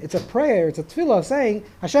asking, it's a prayer, it's a tefillah saying,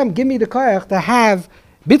 Hashem, give me the koyach to have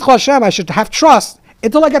B'tchu Hashem. I should have trust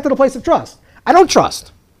until I get to the place of trust. I don't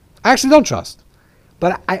trust. I actually don't trust,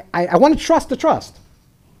 but I want to trust the trust.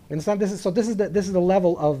 You understand? This is the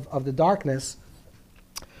level of the darkness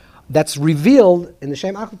that's revealed in the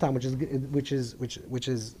Shem Achletam, which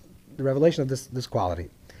is the revelation of this quality,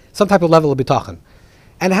 some type of level of bitachon,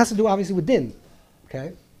 and it has to do obviously with din.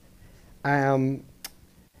 Okay,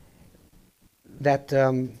 that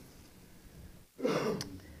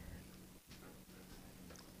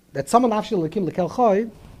someone actually lekim lekel choy.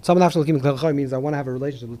 Someone actually lekim lekel choy means I want to have a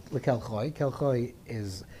relationship with lekel choy. Kel choy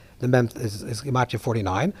is the mem is Gematria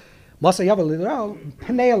 49. Masa yavel literal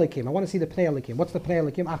pnei lekim. I want to see the pnei lekim. What's the pnei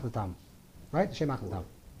lekim? Achletam, right? Shem achletam.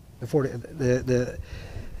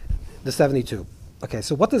 The 72. Okay,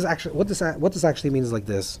 so what this actually means like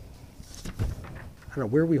this. I don't know,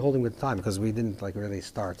 where are we holding with time because we didn't really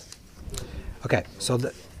start. Okay, so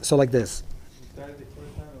like this.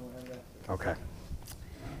 Okay.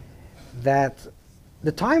 That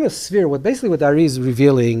the time of Sefira, what AriZal is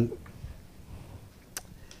revealing,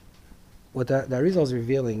 what the AriZal is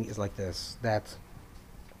revealing is like this, that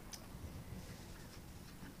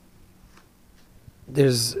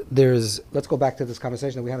let's go back to this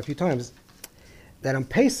conversation that we had a few times, that on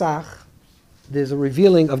Pesach, there's a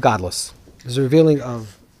revealing of godless. There's a revealing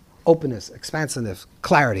of openness, expansiveness,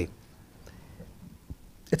 clarity.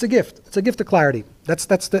 It's a gift. It's a gift of clarity. That's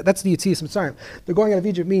the Yetzias Mitzrayim. The going out of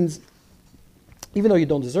Egypt means, even though you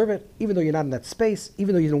don't deserve it, even though you're not in that space,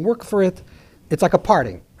 even though you didn't work for it, it's like a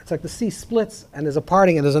parting. It's like the sea splits, and there's a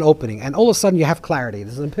parting, and there's an opening. And all of a sudden, you have clarity.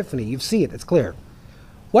 There's an epiphany. You see it. It's clear.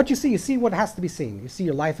 What you see what has to be seen. You see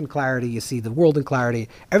your life in clarity. You see the world in clarity.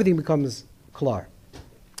 Everything becomes klar.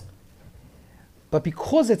 But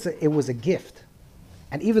because it was a gift,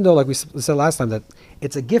 and even though, like we said last time, that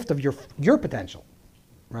it's a gift of your potential,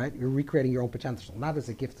 right? You're recreating your own potential, not as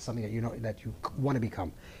a gift of something that you know that you want to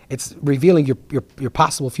become. It's revealing your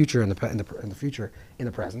possible future in the future in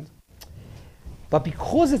the present. But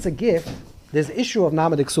because it's a gift, there's the issue of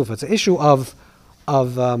namadik sufa. It's an issue of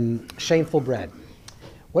shameful bread.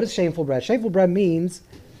 What is shameful bread? Shameful bread means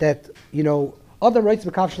that, other rights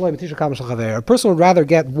a person would rather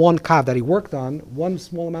get one kav that he worked on, one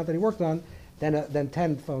small amount that he worked on, than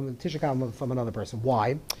 10 from Tisha Kav from another person.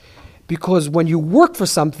 Why? Because when you work for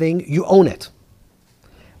something, you own it.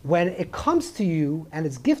 When it comes to you and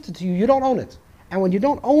it's gifted to you, you don't own it. And when you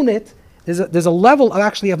don't own it, there's a level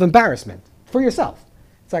of embarrassment for yourself.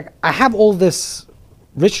 It's like, I have all this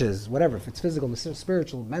riches, whatever, if it's physical,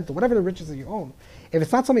 spiritual, mental, whatever the riches that you own. If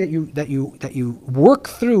it's not something that you work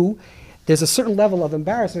through, there's a certain level of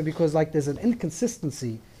embarrassment because there's an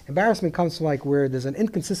inconsistency. Embarrassment comes from where there's an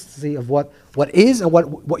inconsistency of what is and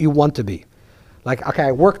what you want to be. Okay,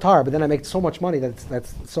 I worked hard, but then I make so much money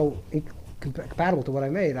that's so incompatible to what I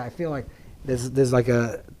made. I feel like there's like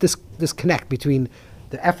a disconnect between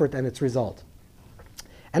the effort and its result.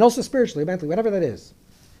 And also spiritually, mentally, whatever that is.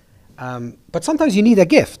 But sometimes you need a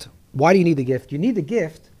gift. Why do you need the gift? You need the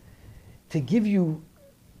gift to give you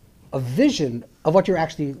a vision of what you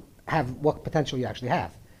actually have, what potential you actually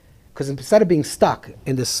have. Because instead of being stuck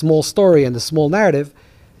in this small story and this small narrative,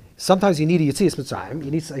 sometimes you need a Yetzias Mitzrayim.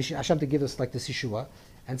 You need Hashem to give us this Yeshua,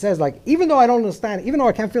 and says even though I don't understand, even though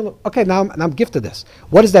I can't feel it, okay, now I'm gifted this.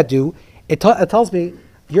 What does that do? It tells me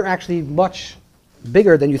you're actually much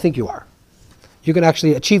bigger than you think you are. You can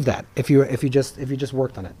actually achieve that if you just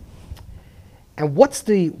worked on it. And what's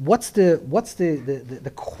the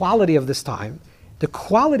quality of this time? The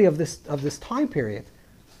quality of this time period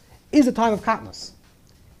is a time of katnus.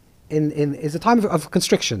 Is a time of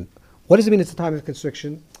constriction. What does it mean it's a time of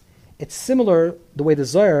constriction? It's similar the way the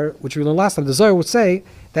Zohar, which we learned last time, the Zohar would say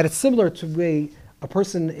that it's similar to the way a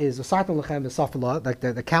person is a sartan lechem v'safala, like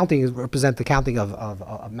the counting represent the counting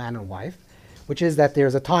of man and wife, which is that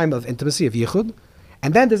there's a time of intimacy, of yichud,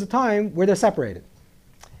 and then there's a time where they're separated.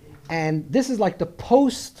 And this is like the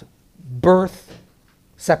post-birth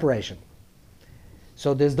separation.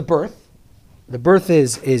 So there's the birth. The birth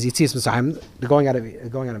is Yetzias Mitzrayim. The going out of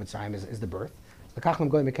Mitzrayim is the birth. There's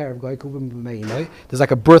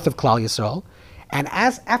like a birth of Klal Yisrael. And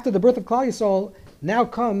after the birth of Klal Yisrael, now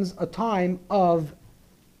comes a time of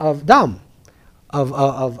dam,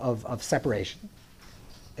 of separation,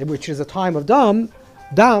 which is a time of dam.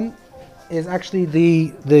 Dam is actually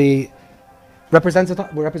the represents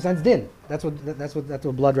din. That's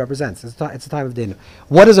what blood represents. It's a time of din.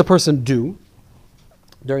 What does a person do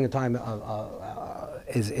during the time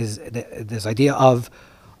is this idea of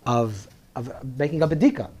making a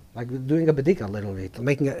bedika, like doing a bedika, literally,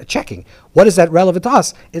 making a checking. What is that relevant to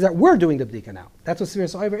us? Is that we're doing the bedika now. That's what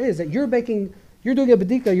Sefira Soiver is. That you're doing a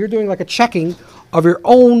bedika. You're doing like a checking of your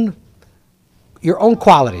own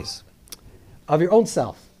qualities, of your own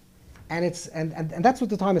self, and that's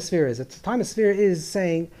what the time of Sefira is. The time of Sefira is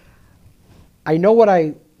saying, I know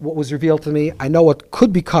what was revealed to me. I know what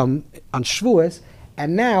could become on Shavuos,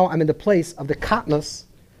 and now I'm in the place of the katnus,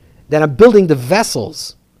 that I'm building the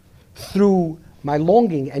vessels through my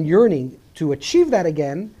longing and yearning to achieve that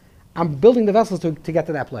again. I'm building the vessels to get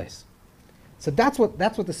to that place. So that's what the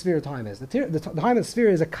Sefira time is. The time of the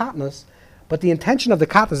Sefira is a katnus, but the intention of the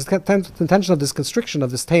katnus, the intention of this constriction,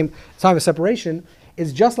 of this time of separation,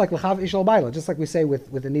 is just like l'chav ishal baila, just like we say with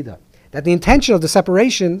the nida. That the intention of the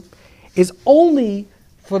separation is only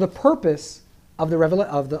for the purpose of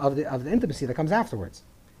the intimacy that comes afterwards,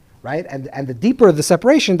 right? And the deeper the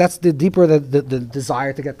separation, that's the deeper the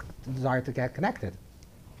desire to get connected.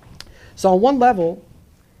 So on one level,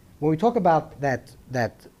 when we talk about that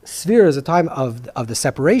sphere is a time of the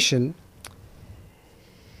separation,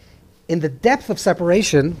 in the depth of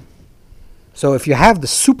separation, so if you have the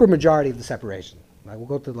super majority of the separation, right, we'll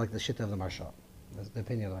go to the shit of the Marsha, the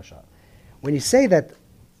opinion of the Marsha. When you say that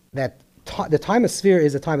the time of sphere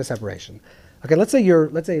is a time of separation. Okay, let's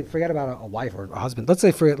say forget about a wife or a husband. Let's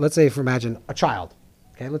say imagine a child.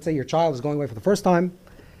 Okay, let's say your child is going away for the first time.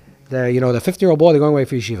 The 50-year-old boy, they're going away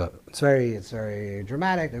for yeshiva. It's very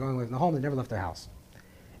dramatic. They're going away from the home. They never left their house.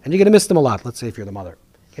 And you're going to miss them a lot. Let's say if you're the mother.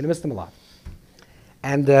 You're going to miss them a lot.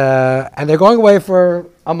 And they're going away for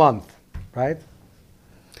a month, right?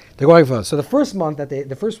 They're going for, so the first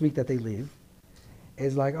week that they leave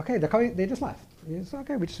is like, okay, they're coming, they just left. It's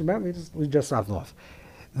okay, we just dropped them off.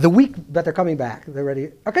 The week that they're coming back, they're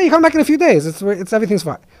ready. Okay, you come back in a few days. It's everything's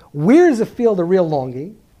fine. Where does it feel the real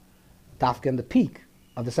longing? Dafka in the peak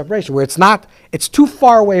of the separation, where it's too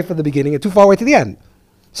far away from the beginning and too far away to the end.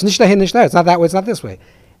 It's nicht dahin, nicht there. It's not that way, it's not this way.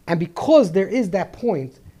 And because there is that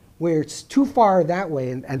point where it's too far that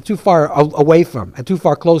way and too far away from and too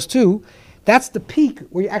far close to, that's the peak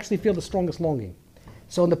where you actually feel the strongest longing.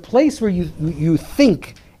 So in the place where you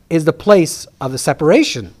think is the place of the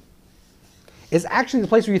separation is actually the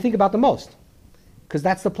place where you think about the most, because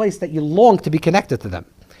that's the place that you long to be connected to them.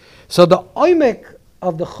 So the oimek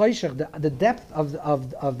of the choshech, the depth of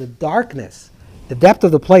the darkness, the depth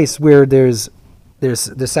of the place where there's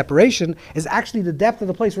the separation is actually the depth of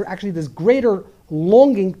the place where actually there's greater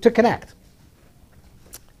longing to connect.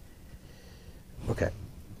 Okay.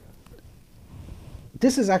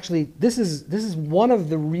 This is one of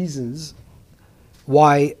the reasons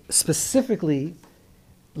why specifically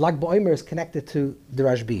BaOmer is connected to the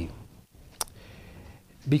Rashbi.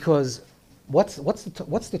 Because what's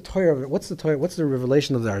the Torah? What's the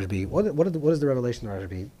revelation of the Rashbi? What is the revelation of the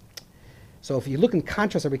Rashbi? So if you look in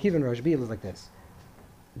contrast Rabbi Akiva and Rashbi, it looks like this.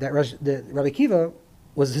 That Rabbi Akiva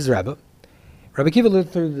was his Rebbe. Rabbi Akiva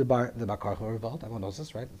lived through the Bar Kochba revolt. Everyone knows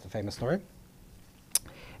this, right? It's a famous story.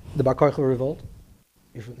 The Bar Kochba revolt.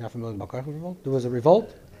 You're not familiar with the Bar Kochba revolt? There was a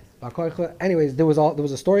revolt. Bar Kochba. Anyways, there was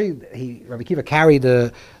a story. Rabbi Akiva carried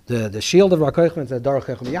the shield of Bar Kochba and said, "Darach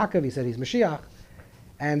Echem Yaakov." He said he's Mashiach,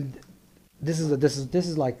 and this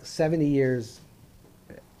is like 70 years,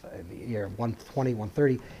 year 120,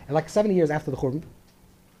 130, and like 70 years after the Churban.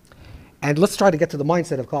 And let's try to get to the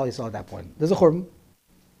mindset of Klal Yisrael at that point. There's a Churban,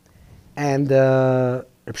 and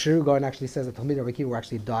Reb Shiur Gaon actually says that Talmidei Rabbi Akiva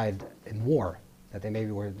actually died in war, that they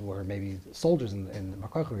maybe were maybe soldiers in the Bar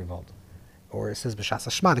Kochba revolt, or it says B'Shas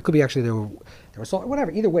Hashman. It could be actually they were soldiers.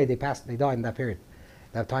 Whatever. Either way, they died in that period,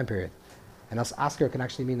 that time period. And Oscar can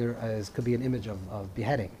actually mean could be an image of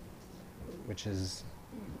beheading, which is,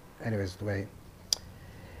 anyways, the way.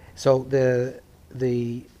 So the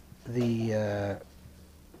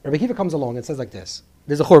Rabbi Akiva comes along and says like this: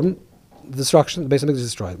 there's a Churban, the destruction, the Beis Hamikdash is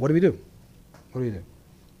destroyed. What do we do?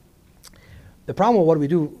 The problem with what do we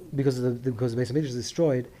do because the Beis Hamikdash is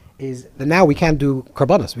destroyed is that now we can't do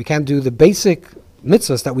karbanos. We can't do the basic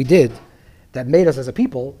mitzvahs that we did that made us as a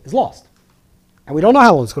people is lost, and we don't know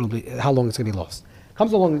how long it's going to be lost.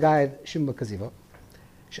 Comes along a guy Shimon Bar Kaziva,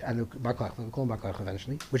 and Bar Kochba, we call him Bar Kochba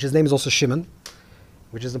eventually, which his name is also Shimon,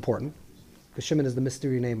 which is important because Shimon is the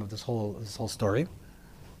mystery name of this whole story.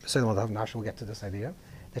 So we'll get to this idea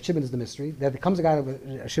that Shimon is the mystery. There comes a guy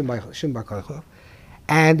Shimon Bar Kochba,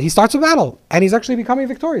 and he starts a battle, and he's actually becoming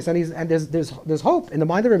victorious. And there's hope in the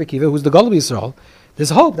mind of Rebbe Akiva, who's the Gadol Yisrael. There's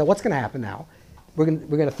hope that what's going to happen now? We're going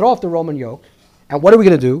to throw off the Roman yoke, and what are we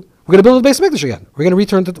going to do? We're going to build the Beis Hamikdash again. We're going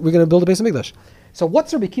to build the Beis Hamikdash. So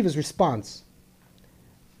what's Rebbe Akiva's response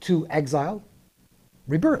to exile?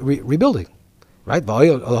 Rebuilding, right?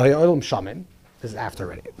 This is after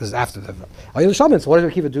already. This is after the Shaman. So what did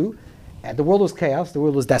Rebbe Akiva do? And the world was chaos. The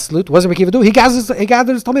world was desolate. What does Rebbe Akiva do? He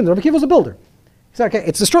gathered his Talmidim. Rebbe Akiva was a builder. He said, "Okay,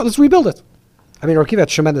 it's destroyed. Let's rebuild it." I mean, Rebbe Akiva had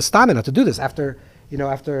tremendous stamina to do this. After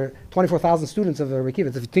 24,000 students of Rebbe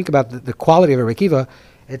Akiva. If you think about the quality of Rebbe Akiva,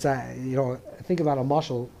 it's think about a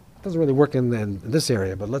mashal. It doesn't really work in this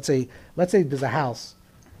area, but let's say there's a house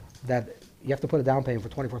that you have to put a down payment for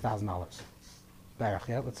 $24,000.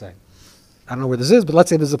 Yeah, let's say. I don't know where this is, but let's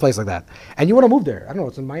say there's a place like that, and you want to move there. I don't know.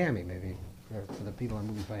 It's in Miami, maybe for the people who are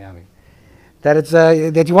moving to Miami. That it's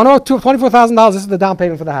that you want to $24,000. This is the down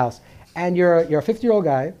payment for the house, and you're a 50-year-old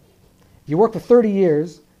guy. You work for 30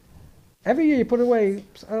 years. Every year you put away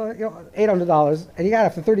 $800, and you got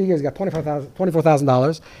after 30 years you got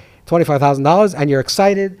 $25,000, and you're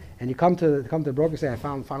excited, and you come to the broker and say,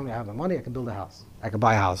 finally I have the money. I can build a house. I can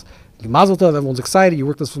buy a house. Mazel tov. Everyone's excited. You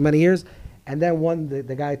worked this for many years. And then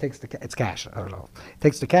the guy takes it's cash. I don't know.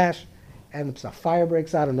 Takes the cash, and a fire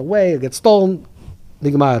breaks out in the way. It gets stolen.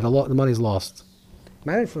 The money's lost.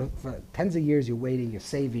 Imagine for tens of years you're waiting, you're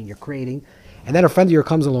saving, you're creating, and then a friend of yours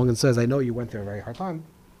comes along and says, "I know you went through a very hard time,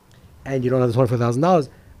 and you don't have the $24,000.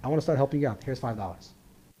 I want to start helping you out. Here's $5."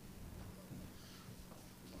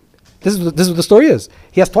 This is what the story is.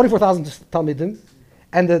 He has 24,000 talmidim,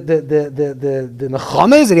 And the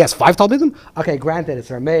Nechama is that he has 5 Talmidim? Okay, granted, it's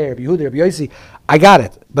Rameir, Rabbi Yehuda, Rabbi Yossi. I got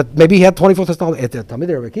it. But maybe he had 24 Talmidim. At the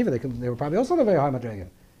Talmidim Rabbi Akiva, they were probably also in a very high Madrigan.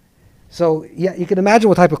 So, yeah, you can imagine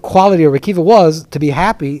what type of quality Rabbi Akiva was to be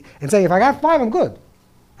happy and say, if I got 5, I'm good.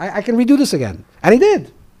 I can redo this again. And he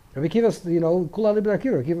did. Rabbi Akiva, Kula Libra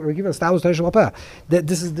Akiva. Rabbi Akiva established Teresh Malpeh.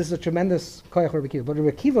 This is a tremendous koyach Rabbi Akiva. But Rabbi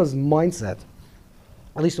Akiva's mindset,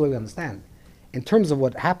 at least the way we understand, in terms of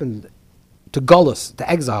what happened to Golus, to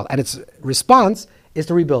exile, and its response is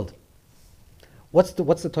to rebuild. What's the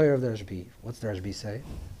Torah of the Rashbi? What's the Rashbi say?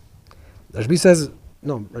 The Rashbi says,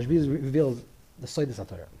 no, Rashbi reveals the Soidus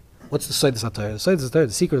HaTorah. What's the Soidus HaTorah? The Soidus HaTorah,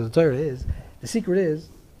 the secret of the Torah is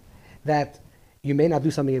that you may not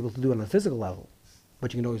do something able to do on a physical level,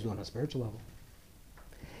 but you can always do it on a spiritual level.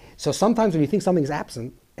 So sometimes when you think something is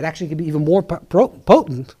absent, it actually can be even more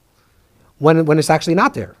potent when it's actually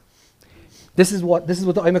not there. This is what the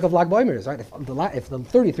Omek of Lag BaOmer is, right? If the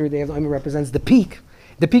 33rd day of the Omer represents the peak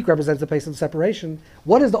represents the place of separation.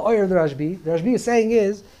 What is the Oyer of the Rashbi? The Rashbi is saying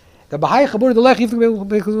is the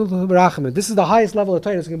this is the highest level of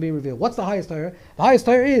Torah that's going to be revealed. What's the highest Torah? The highest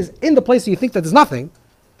Torah is in the place where you think that there's nothing,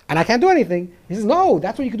 and I can't do anything. He says, no,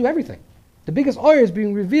 that's where you can do everything. The biggest Oyer is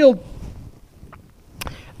being revealed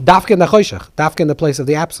Dafka in the Choshech, Dafka in the place of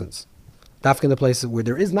the absence, Dafka in the place where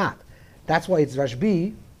there is not. That's why it's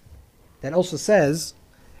Rashbi that also says,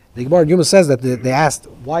 the Gemara in Yuma says that they asked,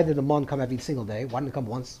 why did the mon come every single day? Why didn't it come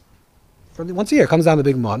once? Once a year, it comes down the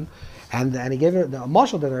big mon. And he gave her, the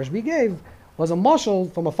mashal that Rashbi gave was a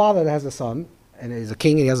mashal from a father that has a son, and he's a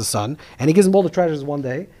king and he has a son, and he gives him all the treasures one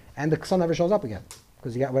day, and the son never shows up again,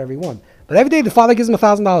 because he got whatever he wanted. But every day the father gives him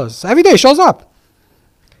 $1,000. So every day he shows up.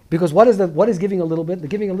 Because what is giving a little bit? The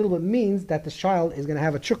giving a little bit means that the child is going to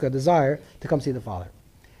have a chukka, desire, to come see the father.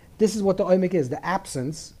 This is what the oimek is. The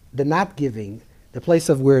absence, the not giving, the place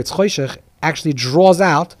of where it's choshech, actually draws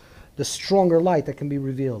out the stronger light that can be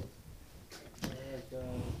revealed.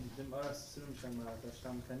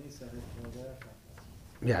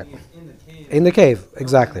 Yeah, in the cave,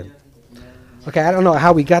 exactly. Okay, I don't know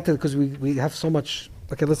how we got to, because we have so much.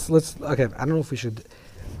 Okay, let's. Okay, I don't know if we should.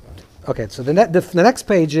 Okay, so the next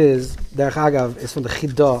page is Derech Agav is from the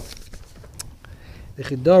Chidah. The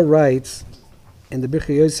Chidah writes in the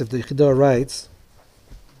Birchei Yosef. The Chidah writes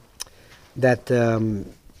that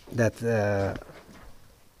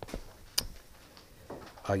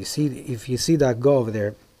you see, if you see that go over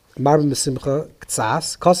there, Marbim B'Simcha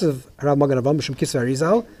Ktsas Kosev Rav Magen Avraham B'Shem Kisvei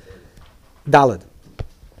AriZal Daled.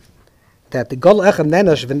 That the Gol Echem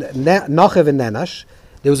Nenash Nachev and Nenash.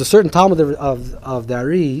 There was a certain Talmud of the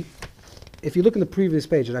Ari. If you look in the previous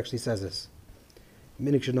page, it actually says this.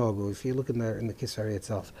 Minik Shenogu. If you look in the Kisvei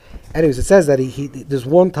itself. Anyways, it says that there's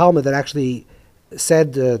one Talmud that actually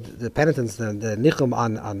said the penitence, the nichum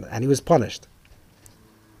on, and he was punished.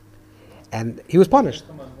 And he was punished.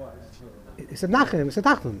 He said Nachem, he said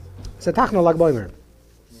Tachnon. He said Tachnon Lag BaOmer.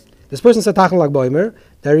 This person said Tachnon Lag BaOmer.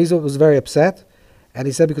 The AriZal was very upset, and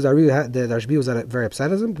he said because the Rashbi was very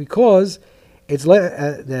upset at him because it's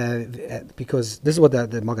because this is what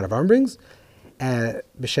the Magen Avraham brings.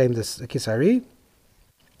 B'Shem this Kisari.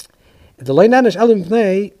 The Lei Nanish Elim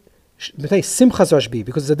Pnei Simchas Rashbi,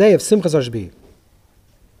 because it's a day of Simchas Rashbi.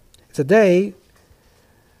 It's a day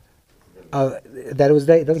that it was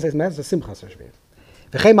day. It doesn't say it's a Simchas Rashbi.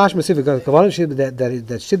 V'chei mash mesif v'kavanah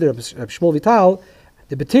that Shiddur Reb Shmuel Vital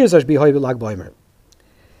the B'tiras Rashbi hoy Lag BaOmer.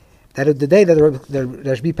 That is the day that the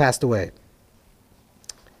Rashbi passed away.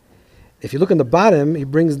 If you look in the bottom, he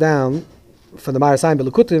brings down from the Marasayim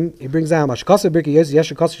Belukutim. He brings down Mashkasa Birki Yes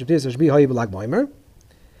Yesh Kasa B'tiras Rashbi hoy Lag BaOmer.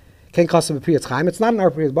 Ken Kasa B'Priyas Chaim. It's not in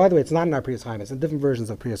our Priyas. By the way, it's not in our Priyas Chaim. It's in different versions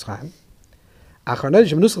of Priyas Chaim.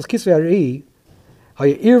 Acharnadish Menuschas Kisvei Ari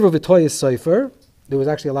hoy Irva V'Toyes Sefer. There was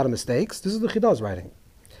actually a lot of mistakes. This is the Chidah's writing.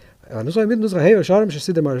 This is from the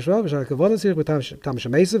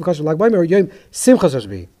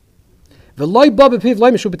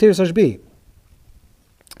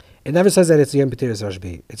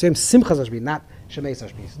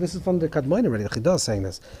Kadmoin already. The Chidah is saying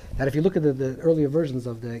this. That if you look at the earlier versions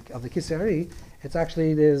of the Kisari, it's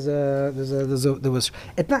actually it's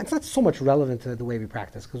not so much relevant to the way we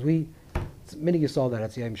practice because many you saw that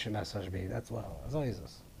it's Yom Shemes Hashbi. That's all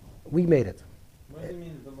Jesus. We made it. What do you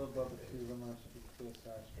mean the love of the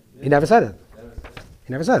He never said it.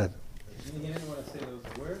 He never said it. He didn't want to say those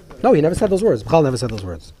words? No, he never said those words. Baal never said those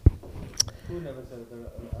words. Who never said it? The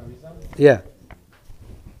AriZal? Yeah.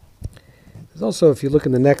 There's also, if you look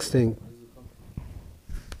in the next thing,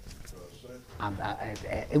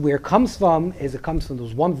 where it comes from is it comes from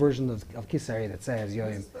there's one version of Kisari that says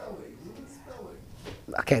Yoyim.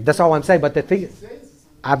 Okay, that's all I'm saying. But the thing,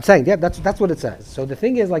 I'm saying, yeah, that's what it says. So the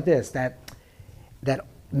thing is like this, that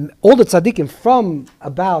all the tzaddikim from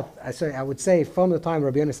about, I would say from the time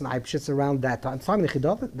Rabbi Yonasan Eibshitz around that time in the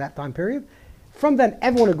Chidot, that time period, from then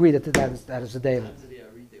everyone agreed that is the day.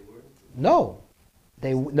 No,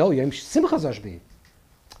 Yom Simchas Ashbi.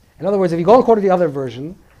 In other words, if you go according to the other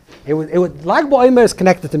version, it would like BaOmer is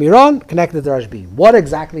connected to Miran, connected to Rashbi. What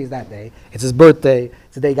exactly is that day? It's his birthday.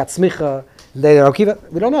 It's the day he got smicha. The day of Akiva.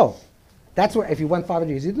 We don't know. That's where if you went 500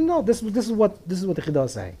 years, you didn't know. This is what the Chiddah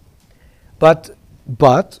is saying. But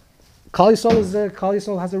Kal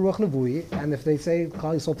Yisrael has a Ruach Nevui, and if they say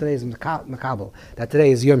Kal Yisrael today is Makabel, that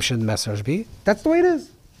today is Yom Shin Mes Rashbi, that's the way it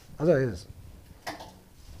is. That's the way it is. That's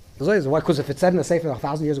the way it is. Why? Because if it's said in the Sefer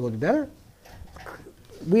 1,000 years ago, it'd be better.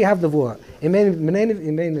 We have Nevuah. Imei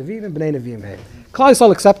Nevi'im and Bnei Nevi'im. Klal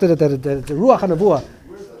Yisrael accepted it that the Ruach HaNevuah.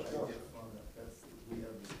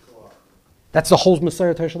 That's the whole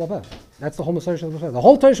Messiah Torah Shel Peh. That's the whole Messiah Shel Peh. The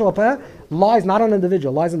whole Torah Shel Peh lies not on an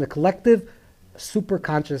individual, lies in the collective super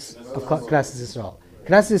conscious of Knesset Yisrael.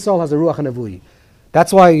 Knesset Yisrael has a Ruach HaNevuah.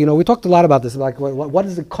 That's why, we talked a lot about this. Like, what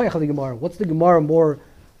is the koyach of the Gemara? What's the Gemara more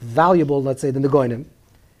valuable, let's say, than the Goyim?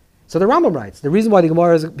 So the Rambam writes, the reason why the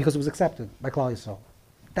Gemara is because it was accepted by Klal Yisrael.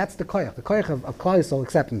 That's the koyach of Klal Yisrael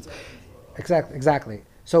acceptance. Exactly.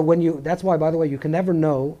 So that's why, by the way, you can never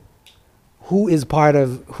know who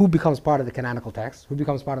becomes part of the canonical text, who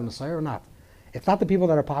becomes part of the Messiah or not. It's not the people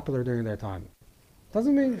that are popular during their time.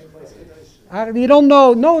 Doesn't mean you don't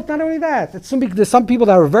know. No, it's not only that. There's some people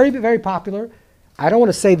that are very, very popular. I don't want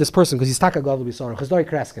to say this person because he's Taka Gadol B'Sorah. Chazdori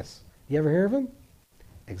Kreskes. You ever hear of him?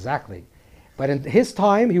 Exactly. But in his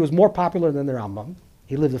time, he was more popular than the Rambam.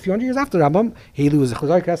 He lived a few hundred years after the Rambam.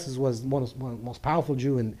 Chazdori Kreskes was one of the most powerful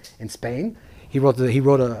Jew in Spain. He wrote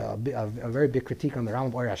a very big critique on the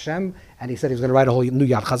Rambam or Shem, and he said he was going to write a whole new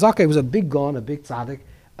Yad Chazaka. He was a big gon, a big tzaddik,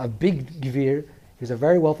 a big gvir. He was a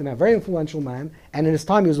very wealthy man, very influential man, and in his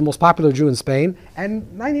time he was the most popular Jew in Spain, and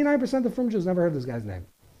 99% of Frum Jews never heard this guy's name.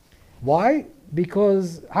 Why?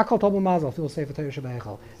 Because Hakal Tobel Mazel, Phil Sefer Torah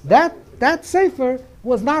Shebeichel. That Sefer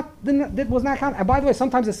was not counted. And by the way,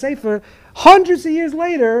 sometimes a Sefer, hundreds of years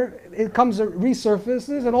later, it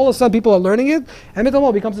resurfaces, and all of a sudden people are learning it, and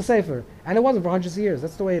Mitamol becomes a Sefer. And it wasn't for hundreds of years.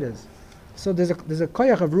 That's the way it is. So there's a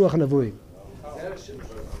koyach of Ruach HaNevui.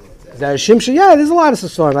 There's Shimshon. Yeah, there's a lot of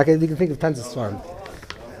Sefira. You can think of tons of Sefira.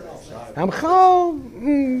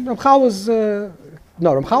 Ramchal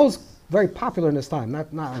was very popular in his time, not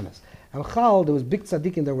honest. Ramchal, there was big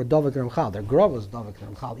tzaddikim that were Dovek Ramchal. Their Gra was Dovek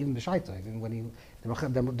Ramchal, even B'shaita. Even when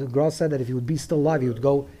the Gra said that if he would be still alive, he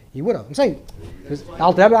would have. I'm saying, because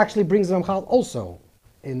Alter Rebbe actually brings Ramchal also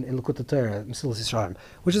in Likutei Torah, Mesilas Yisharim,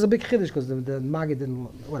 which is a big chiddush because the Maggid didn't,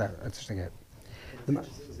 whatever, that's just again. But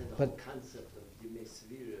concept of Yimei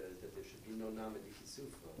Sefira is that there should be no Name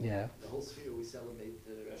D'Kisufa. Yeah. The whole Sefira we celebrate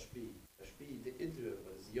the Rashbi. Rashbi, the Idra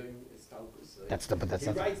was Yom Estalkus. He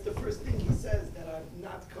writes the first thing he says that I'm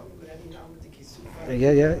not coming with any Name D'Kisufa.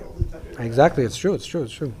 Yeah. Exactly, it's true.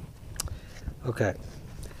 Okay.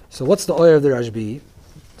 So what's the oyer of the Rashbi?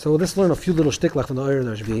 So let's learn a few little shtiklach from the oyer of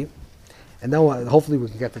the Rashbi, and then hopefully we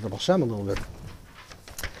can get to the Baal Shem a little bit.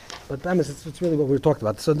 But it's really what we were talking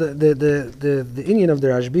about. So the Indian of the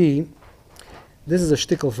Rashbi, this is a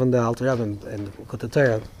shtickle from the Alter Rebbe and Likutei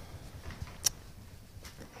Torah,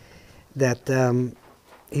 that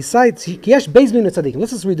he cites Kiyesh Beis Min Tzadikim.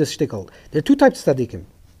 Let's just read this shtickle. There are two types of tzadikim.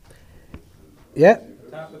 Yeah,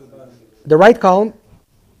 the right column.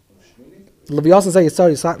 The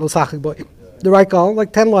right column,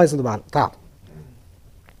 like 10 lines on the bottom, top.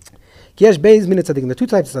 Kiyesh Beis Min Tzadikim. There are two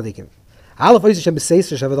types of tzadikim.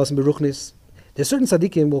 There's certain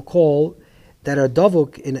tzaddikim we'll call that are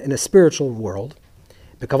davuk in a spiritual world.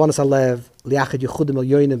 This is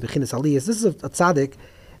a tzaddik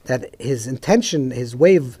that his intention, his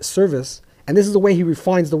way of service, and this is the way he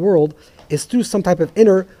refines the world, is through some type of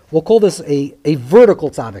inner, we'll call this a vertical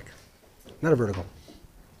tzaddik. Not a vertical.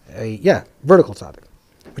 Vertical tzaddik.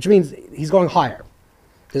 Which means he's going higher.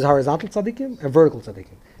 There's a horizontal tzaddikim and vertical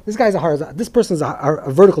tzaddikim. This person is a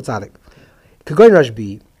vertical tzaddik. Kagoin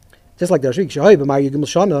Rashbi, just like the Rashbi, Shahoi b'mar Yigim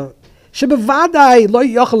Shana, shebevadai lo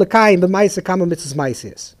yochel lekayim b'maisa kama mitzvahs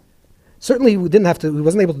maisias. Certainly, he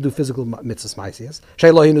wasn't able to do physical mitzvahs maisias.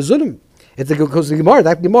 Shay lo yinuzunim. It's because the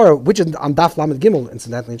Gemara, which is on Daf Lamed Gimel,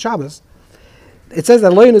 incidentally in Shabbos, it says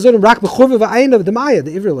that lo yinuzunim rak b'churva v'ayin of the Maya,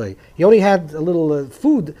 the Ivrei. He only had a little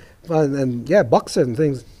food and buxer and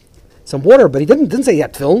things, some water, but he didn't say he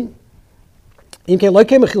had film. He didn't have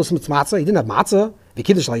matzah. He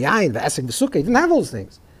didn't have all those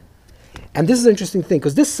things. And this is an interesting thing,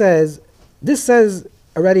 because this says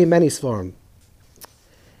already in many Sforim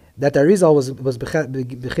that the AriZal was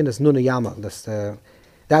bechinas nuna yama.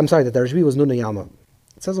 I'm sorry, that the Rashbi was Nuna Yama.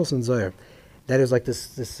 It says also in Zohar that it was like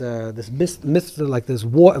this mist, like this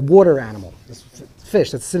water animal, this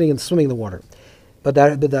fish that's sitting and swimming in the water. But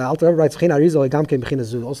the Alter Rebbe writes,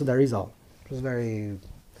 AriZal, also the AriZal. It was very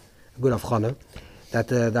good of Chana. That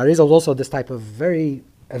the AriZal was also this type of very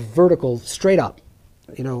vertical, straight up,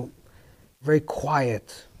 very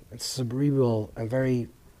quiet and cerebral and very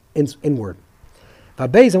inward.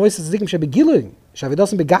 Then there's other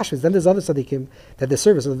tzaddikim that the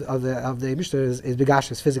service of the Mishnah is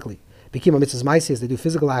begashmis physically. They do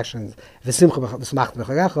physical actions. They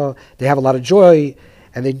have a lot of joy,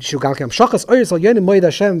 and they should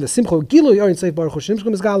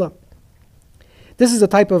This is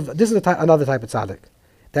another type of tzaddik.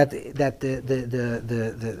 That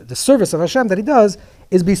the service of Hashem that he does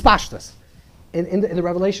is bispashtas in the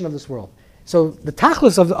revelation of this world. So the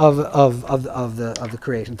tachlis of the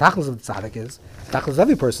creation, tachlis of the tzaddik is, tachlis of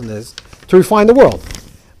every person is, to refine the world.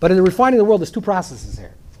 But in the refining the world, there's two processes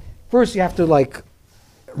here. First, you have to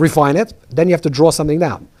refine it. Then you have to draw something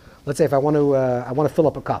down. Let's say if I want to fill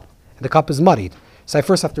up a cup, and the cup is muddied, so I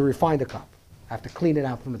first have to refine the cup. I have to clean it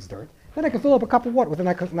out from its dirt. Then I can fill up a cup of water with a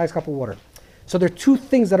nice cup of water. So there are two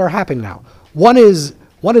things that are happening now. One is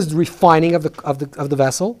the refining of the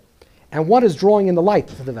vessel, and one is drawing in the light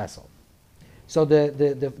to the vessel. So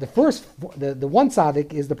the one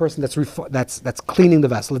tzaddik is the person that's cleaning the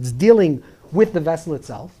vessel. It's dealing with the vessel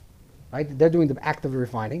itself, right? They're doing the act of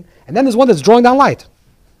refining, and then there's one that's drawing down light,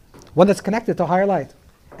 one that's connected to higher light.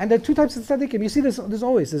 And there are two types of tzaddikim. You see this. There's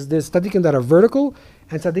always there's tzaddikim that are vertical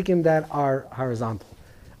and tzaddikim that are horizontal.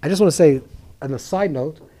 I just want to say, on a side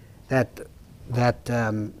note, that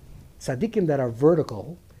tzaddikim that are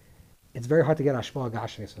vertical, it's very hard to get hashpah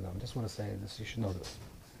gashmis from them. I just want to say this. You should know this.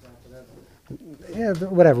 Yeah,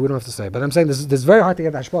 whatever, we don't have to say. But I'm saying this is very hard to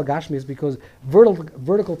get hashpah gashmis because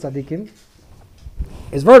vertical tzaddikim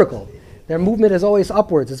is vertical. Their movement is always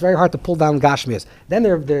upwards. It's very hard to pull down gashmis. Then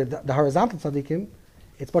the horizontal tzaddikim,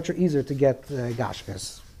 it's much easier to get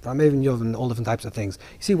gashmis. From even Yov and all different types of things.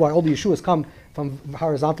 You see why all the Yeshuas come from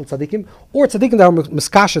horizontal tzaddikim or tzaddikim that are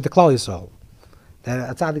miskasha to Klal Yisrael. That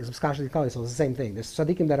a tzaddik is miskasha to Klal Yisrael. It's the same thing. There's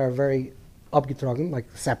tzaddikim that are very upgetrogen, like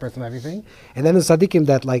separate from everything, and then there's tzaddikim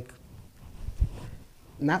that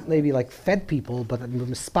not maybe fed people, but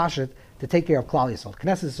mispashet to take care of Klal Yisrael.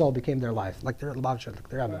 Knesset Yisrael became their life, like their Lubavitcher, like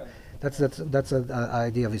their Rebbe. That's an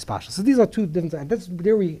idea of Ispashet. So these are two different.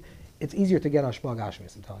 It's easier to get Hashpah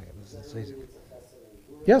Gashmis. I'm telling you, it's easier.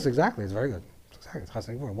 Yes, exactly. It's very good. Exactly. It's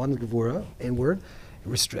Chesed Gevura. One is Gevura, inward,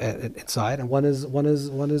 inside, and one is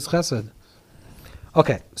Chesed.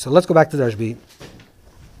 Okay, so let's go back to the Rashbi.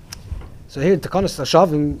 So here in Takanos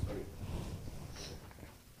Hashavim.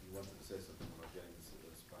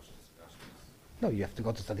 No, you have to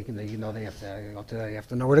go to tzaddikim. You have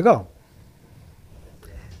to know where to go.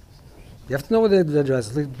 You have to know where the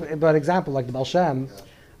address is. By example, like the Baal Shem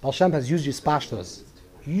has huge ispashtos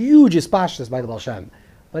by the Baal Shem.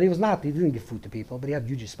 But he didn't give food to people, but he had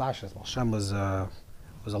huge ispashtos. Baal Shem was a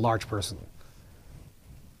large person.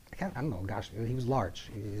 I don't know, gosh, he was large.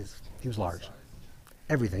 He was large.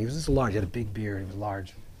 Everything. He was just large. He had a big beard. He was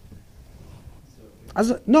large.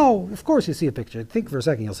 No, of course you see a picture. Think for a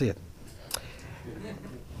second, you'll see it.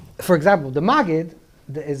 For example, the Magid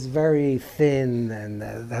is very thin and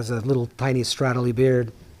has a little tiny straddly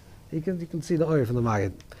beard. You can see the oil from the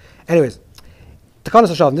Magid. Anyways, Takanos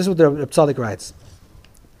Hashavim, this is what the Reb Tzaddik writes.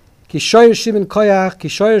 Ki shoyer Shimon koyach, ki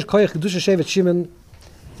shoyer koyach kedusha shevet Shimon.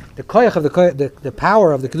 The koyach of the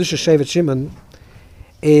power of the kedusha shevet Shimon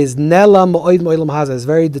is nelam mo'oid mo'ilam haza. It's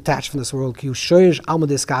very detached from this world. Ki shoyer alma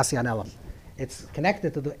diskasi anelam. It's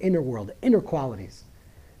connected to the inner world, the inner qualities,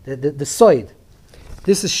 the soid.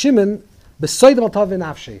 This is Shimon, besoid maltav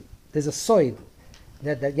v'nafshi. There's a soid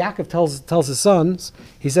that Yaakov tells his sons.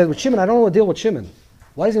 He said, with Shimon, I don't want to deal with Shimon.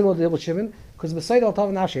 Why does he want to deal with Shimon? Because besoid maltav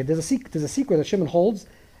v'nafshi. There's a secret that Shimon holds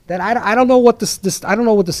that I don't know what this I don't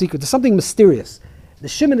know what the secret. There's something mysterious. The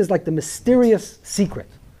Shimon is like the mysterious secret.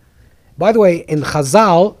 By the way, in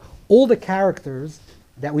Chazal, all the characters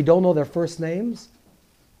that we don't know their first names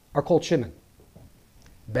are called Shimon.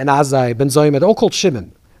 Ben Azai, Ben Zoyim, they're all called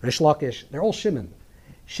Shimon. Rish Lakish, they're all Shimon.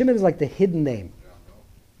 Shimon is like the hidden name.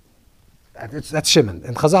 That's Shimon.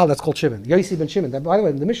 In Chazal, that's called Shimon. Yosi ben Shimon. By the way,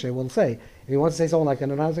 in the Mishnah, we'll say, if you want to say someone like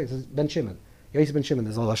an announcer, it says Ben Shimon. Yosi ben Shimon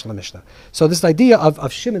is all Lashon Mishnah. So this idea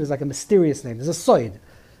of Shimon is like a mysterious name. There's a soid.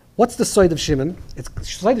 What's the soid of Shimon?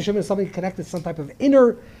 Soid of Shimon is something connected to some type of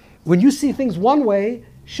inner. When you see things one way,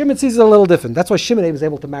 Shimon sees it a little different. That's why Shimon was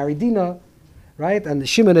able to marry Dinah, right? And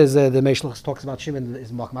Shimon is the Meshloch talks about Shimon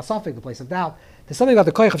is Mak Masafik, the place of doubt. There's something about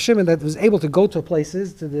the koyach of Shimon that was able to go to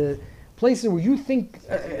the places where you think.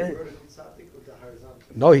 vertical tzaddik or the horizontal?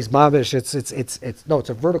 No, he's mamish. It's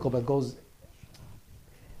a vertical, but it goes,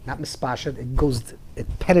 not mispashet,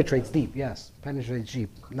 it penetrates deep, yes. Penetrates deep,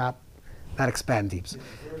 not expand deep.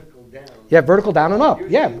 Vertical down. Yeah, vertical down and up.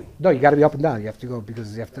 Yeah, no, you got to be up and down. You have to go,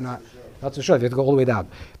 because you have to not so short. You have to go all the way down.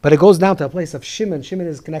 But it goes down to a place of Shimon. Shimon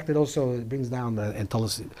is connected also, it brings down and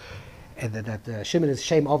tells us that Shimon is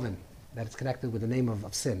Shem oven, that it's connected with the name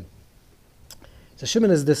of sin. So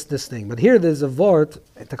Shimon is this thing. But here there's a word,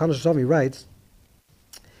 Takana Shami writes,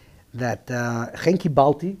 that Chen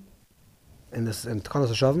Kibalti, in Takana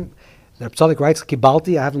Shami, the Tzaddik writes,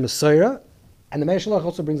 Kibalti, I have a Messiah, and the Meir Shalach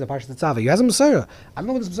also brings a Parshat Tetzaveh. You has a Messiah. I don't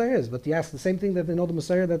know what this Messiah is, but you ask the same thing that they know the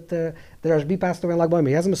Messiah that the Rashbi passed away in Lag BaOmer.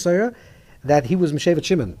 He has a Messiah that he was Meshevet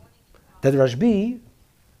Shimon. That the Rashbi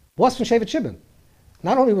was from Shevet Shimon.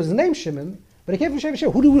 Not only was his name Shimon, but he came from Shevet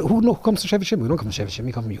Shimon. Who comes from Shevet Shimon? We don't come from Shevet Shimon.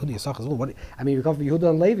 We come from Yehuda Yisachar. We come from Yehuda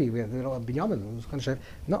and Levi. We have Binyamin.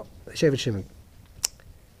 No, Shevet Shimon.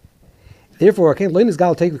 Therefore,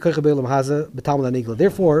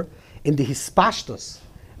 therefore, in the Hispashtus,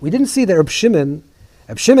 we didn't see that Reb Shimon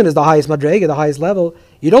is the highest madrega, the highest level.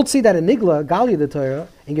 You don't see that in Nigla, Gali, the Torah,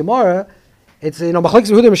 in Gemara. It's, Machlekes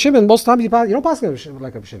Yehuda and Shimon, most times you don't pass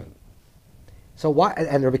like Reb Shimon. So why?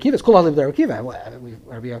 And Rabbi Akiva is cool. I live there. Rabbi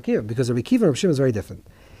Akiva, because Rabbi Akiva and Rabbi Shimon is very different.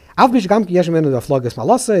 The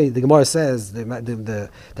Gemara says the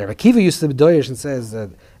Rabbi Akiva used to be doyish and says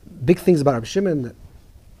big things about Rabbi Shimon.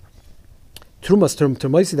 Trumas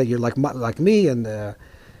termoisi, that you're like me, and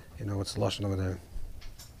what's the lashon over there?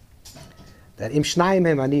 That im shnaim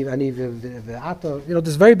him ani ve'ato.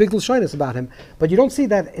 There's very big lashonis about him, but you don't see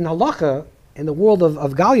that in halacha. In the world of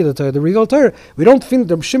Galia, the Torah, the Revealed Torah, we don't think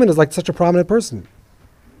that Shimon is like such a prominent person.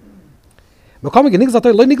 The Rabbi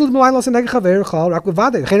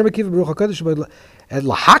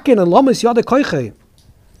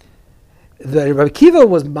Akiva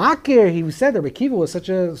was makir. He said that Rabbi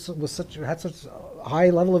Akiva had such a high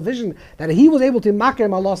level of vision that he was able to makir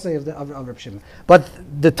malaseh of Rabbi Shimon. But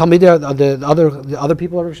the Talmidei, the other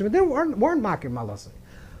people of Rabbi Shimon, they weren't makir malaseh.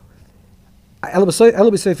 Because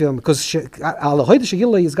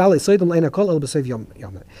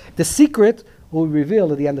the secret will be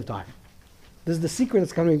revealed at the end of time. This is the secret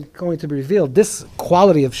that's going to be revealed. This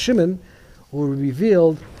quality of Shimon will be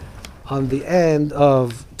revealed on the end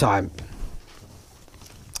of time.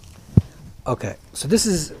 Okay, so this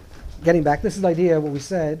is getting back. This is the idea of what we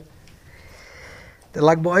said. The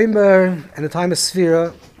Lag BaOmer and the time of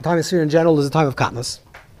Sefira in general is a time of katnus.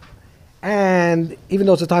 And even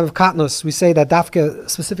though it's a time of katnus, we say that dafka,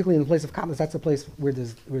 specifically in the place of katnus, that's a place where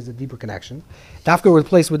there's a deeper connection. Dafka, we're the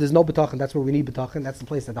place where there's no betachin, that's where we need betachin. That's the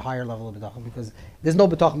place at the higher level of betachin, because there's no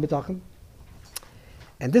betachin.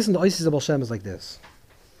 And this in the Oasis of Shem is like this.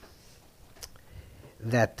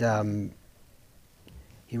 That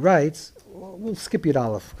he writes, we'll skip Yud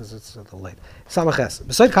Aleph because it's a little late. Samaches.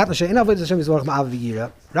 Beside katnus, she'en avodas Hashem yizvorach ma'av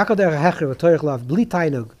v'yira, rak al derech hecher v'torech lav bli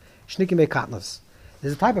tainug shnikim me katnus.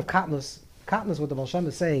 There's a type of katnus. Katnus, what the Baal Shem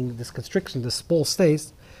is saying, this constriction, this small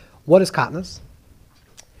space. What is katnus?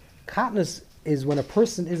 Katnus is when a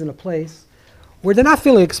person is in a place where they're not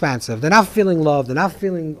feeling expansive, they're not feeling love, they're not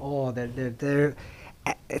feeling awe. They're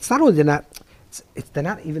it's not only they're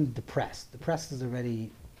not even depressed. Depressed is already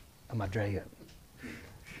a madrega.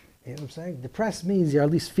 You know what I'm saying? Depressed means you're at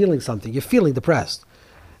least feeling something. You're feeling depressed.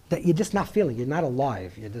 That you're just not feeling. You're not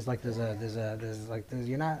alive. You're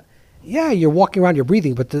you're not. Yeah, you're walking around, you're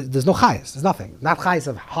breathing, but there's no chayas. There's nothing. Not chayas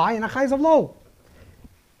of high and not chayas of low.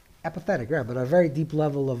 Apathetic, right? But a very deep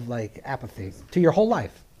level of like apathy to your whole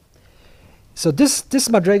life. So this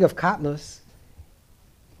madrega of katnus.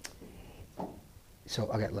 So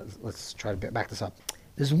okay, let's try to back this up.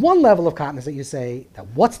 There's one level of katnus that you say that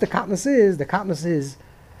what's the katnus is? The katnus is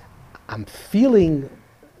I'm feeling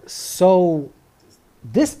so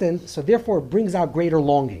distant, so therefore it brings out greater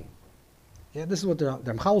longing. Yeah, this is what the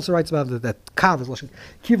Ramchal writes about that kav is lashon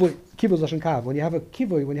kivoy is lashon kav. When you have a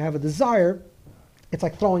kivoy, when you have a desire, it's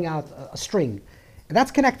like throwing out a string, and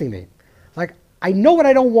that's connecting me. Like I know what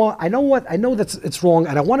I don't want. I know that it's wrong,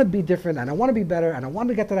 and I want to be different, and I want to be better, and I want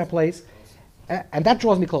to get to that place, and that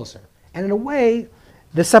draws me closer. And in a way,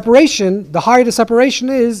 the separation, the higher the separation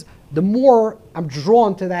is, the more I'm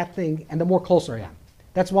drawn to that thing, and the more closer I am.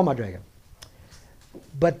 That's one madrega.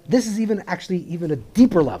 But this is even a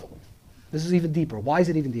deeper level. This is even deeper. Why is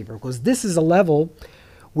it even deeper? Because this is a level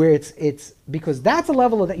where it's because that's a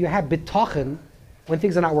level that you have bitachon when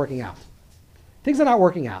things are not working out. Things are not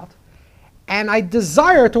working out, and I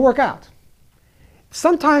desire to work out.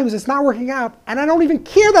 Sometimes it's not working out, and I don't even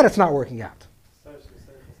care that it's not working out.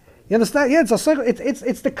 You understand? Yeah,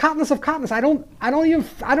 it's the katnus of katnus.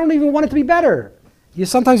 I don't even want it to be better.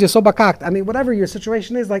 Sometimes you're so bakakt. I mean, whatever your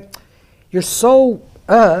situation is, like, you're so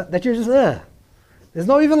that you're just There's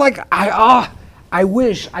no even like I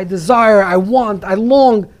wish, I desire, I want, I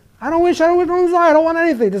long. I don't wish, I don't desire, I don't want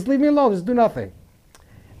anything. Just leave me alone. Just do nothing.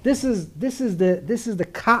 This is the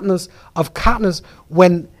katnus of katnus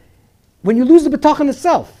when you lose the betachon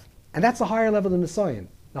itself, and that's the higher level than the Nisayan.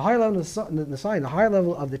 The higher level of the Nisayan, the higher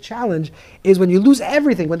level of the challenge is when you lose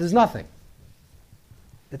everything, when there's nothing.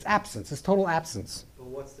 It's absence. It's total absence. But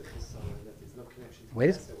what's the chesed that there's no connection to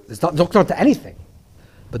Wait, chesed? it's not to anything.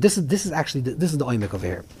 But this is actually the oimik over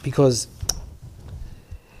here, because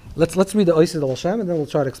let's read the oisid of Shem and then we'll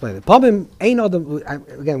try to explain it. Pabim ein adam.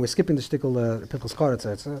 Again, we're skipping the shtickle Pinchas Karetz.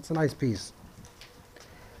 It's a nice piece,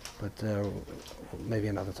 but maybe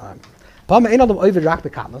another time. Pabim ein adam oivid rak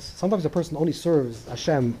bekatnas. Sometimes a person only serves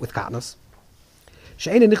Hashem with katnas.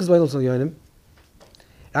 She'ein nichas v'elam sol yonim.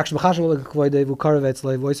 Actually, b'chashim v'leg kvoidei v'karevetz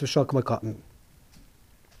lei v'ois v'shal k'may katan.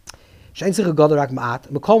 She'ein sich a gadol rak ma'at.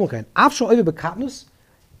 M'kol m'kein. Af shal oivid bekatnas.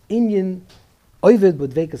 Inyan oivid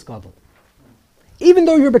b'dveikas gadol. Even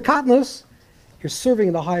though you're bekatnas, you're serving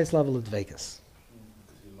in the highest level of dveikas.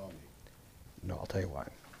 No, I'll tell you why.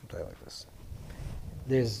 I'll tell you like this.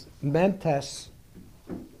 There's mentes.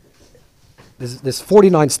 There's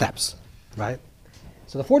 49 steps, right?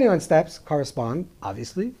 So the 49 steps correspond,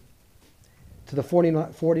 obviously, to the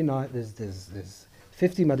 49. There's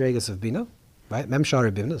 50 madregas of bina, right? Mem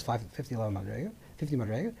shari bina. There's 50 level madrega, 50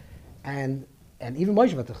 madrega, and even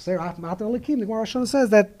Moshe, the Gemara says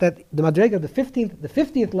that the madrega, the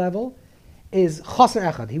 50th level, is chaser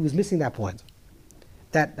echad. He was missing that point,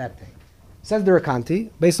 that thing. Says the Rekanti,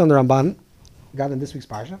 based on the Ramban, got in this week's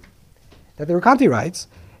parsha, that the Rekanti writes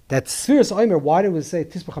that Sefira BaOmer. Why do we say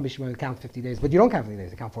Tispa Chamishim count 50 days, but you don't count 50 days?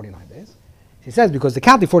 You count 49 days. He says because the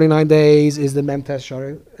counting 49 days is the Mem Tes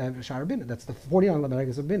Shar Bina. That's the 49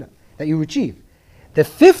 madregas of Bina that you achieve. The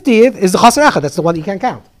 50th is the chaser echad. That's the one you can't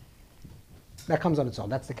count. That comes on its own.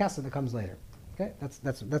 That's the kasser that comes later. Okay,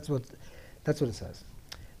 that's what it says.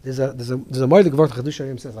 There's a more the Gevort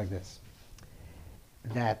Chadusha says like this.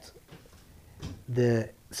 That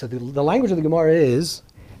the language of the Gemara is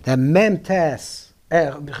that Mem Tes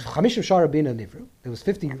Chamishim Shara Bina Nivru. There was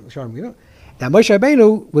 50 Shara Bina. That Moshe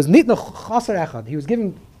Rabbeinu was nitna chaser echad. He was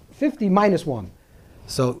given 50 minus 1.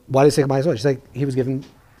 So why did he say minus 1? She said he was given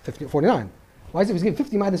 49. Why is he was given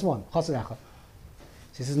 50 minus 1? Chaser echad.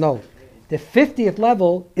 She says no. The 50th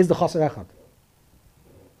level is the chaser echad.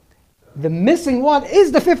 The missing one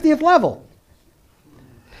is the 50th level.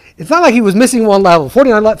 It's not like he was missing one level,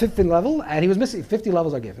 49, 50th level, and he was missing 50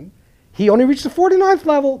 levels are given. He only reached the 49th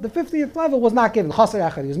level. The 50th level was not given. Chaser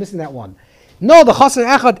echad. He was missing that one. No, the chaser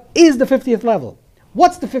echad is the 50th level.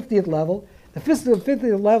 What's the 50th level? The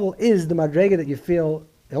 50th level is the madrega that you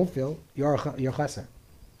don't feel. You're chaser.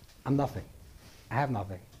 I'm nothing. I have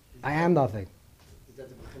nothing. I am nothing.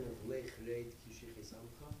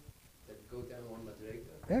 That go down one madrega?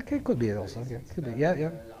 Yeah, okay, could be it also. Yeah, could be. Yeah.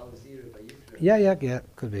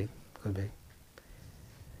 Could be.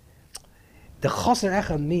 The chaser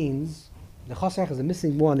echad means the the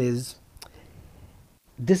missing one is.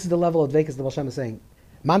 This is the level of dveikus the Baal Shem is saying.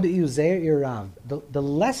 Man be'iyu zeir irav. The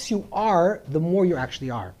less you are, the more you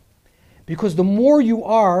actually are, because the more you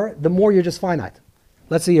are, the more you're just finite.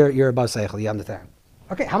 Let's say you're above seichel. You understand?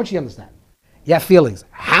 Okay, how much do you understand? You have feelings.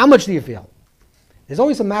 How much do you feel? There's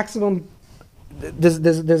always a maximum. There's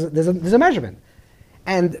a measurement,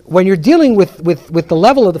 and when you're dealing with the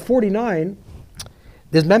level of the 49,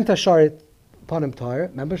 there's mem tasharit panim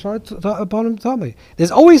tayr, mem tasharit panim tami.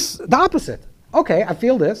 There's always the opposite. Okay, I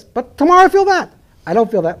feel this, but tomorrow I feel that. I don't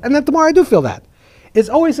feel that, and then tomorrow I do feel that. It's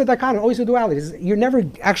always a dichotomy, always a duality. You're never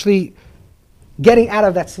actually getting out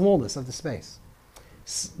of that smallness of the space.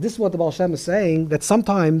 This is what the Baal Shem is saying, that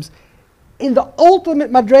sometimes in the ultimate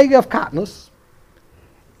madrega of katnus,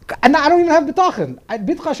 and I don't even have bitachon. I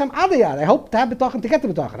hope to have bitachon to get the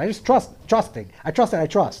bitachon. I just trusting. I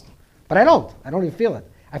trust. But I don't even feel it.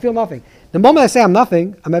 I feel nothing. The moment I say I'm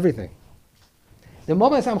nothing, I'm everything. The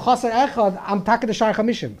moment I say I'm chaser echad, I'm taka de shar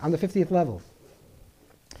chamishim. I'm the 50th level.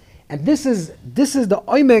 And this is the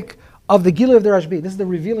oimik of the Gilui of the Rashbi. This is the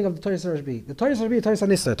revealing of the Torah Rashbi. The Torah Rashbi, Torah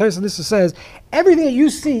Nissa. Torah Nissa says everything that you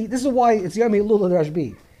see. This is why it's Yom Hilul of the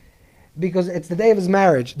Rashbi, because it's the day of his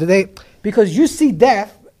marriage. Because you see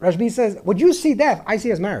death. Rashbi says, what you see death, I see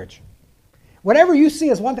as marriage. Whatever you see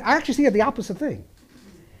as one thing, I actually see it the opposite thing.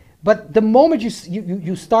 But the moment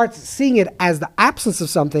you start seeing it as the absence of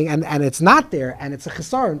something, and it's not there, and it's a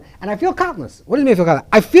chesaron, and I feel katnus. What do you mean I feel katnus?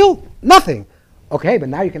 I feel nothing. Okay, but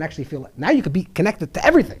now you can actually feel it. Now you can be connected to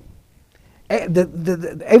everything. You're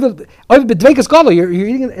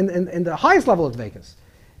eating in the highest level of dveikus.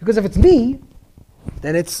 Because if it's me,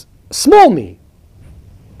 then it's small me,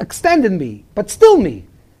 extended me, but still me.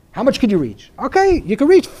 How much could you reach? Okay, you can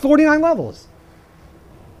reach 49 levels.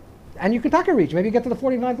 And you can take a reach, maybe you get to the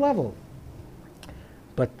 49th level.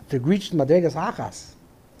 But to reach Madregas Achas,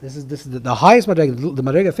 this is the highest Madrega, the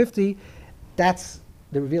Madrega 50, that's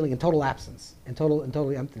the revealing in total absence, in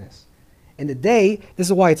total emptiness. In the day, this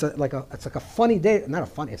is why it's like a funny day, not a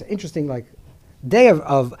funny, it's an interesting like day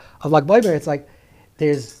of like BaOmer. It's like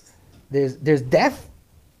there's death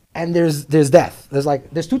and there's death.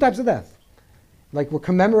 There's two types of death. Like we're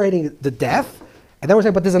commemorating the death, and then we're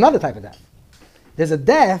saying, but there's another type of death. There's a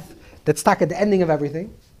death that's stuck at the ending of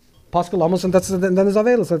everything. Pascal almost, and then there's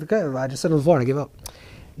Avail. So okay, I just sit on the floor and I give up.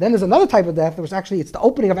 Then there's another type of death that was actually it's the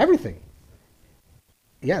opening of everything.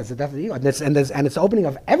 Yeah, it's the death of the ego, and it's the opening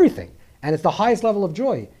of everything, and it's the highest level of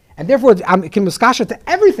joy, and therefore it can miskasha to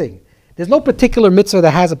everything. There's no particular mitzvah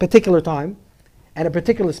that has a particular time and a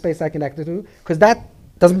particular space that I connect it to, because that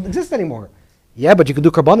doesn't exist anymore. Yeah, but you can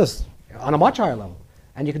do karbanos on a much higher level,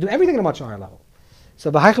 and you can do everything on a much higher level.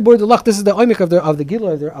 So b'haicha this is the oimik of the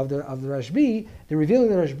Gila of the Rashbi, the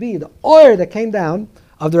revealing of the Rashbi, the oir that came down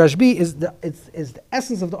of the Rashbi is the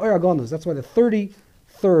essence of the oir agonus. That's why the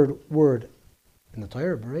 33rd word in the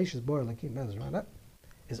Torah, Bereshis Bor Lakim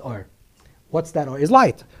is oir. What's that oir? Is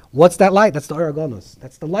light. What's that light? That's the oir agonus.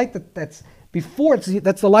 That's the light that's before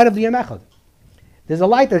that's the light of the Yom Echad. There's a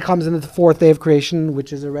light that comes in the fourth day of creation,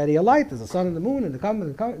 which is already a light. There's the sun and the moon and the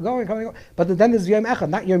coming, going. But then there's Yom Echad,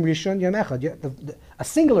 not Yom Rishon, Yom Echad, a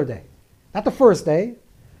singular day, not the first day.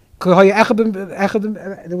 It was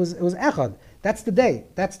Echad. That's the day.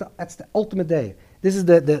 That's the ultimate day. This is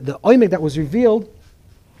the oimik that was revealed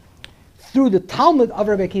through the Talmud of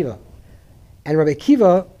Rabbi Akiva, and Rabbi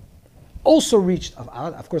Akiva also reached,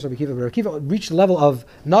 of course, Rabbi Akiva reached the level of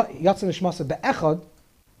not Yatzon Nishmasa be'Echad.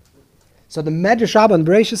 So the Medrash Rabbah in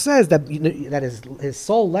Bereshis says that his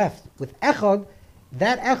soul left with Echad.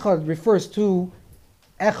 That Echad refers to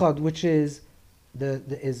Echad, which is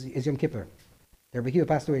is Yom Kippur. The Rabbi Akiva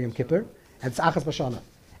passed away Yom Kippur, and it's Achas Bashana.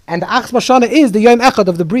 And the Achas Bashana is the Yom Echad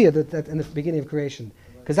of the Bria that in the beginning of creation,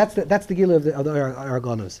 because that's the Gila of the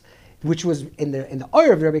Aragonos, which was in the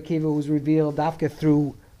Oyer of Rabbi Akiva was revealed after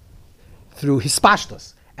through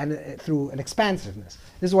hispashtus and through an expansiveness.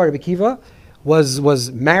 This is why Rabbi Akiva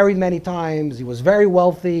was married many times. He was very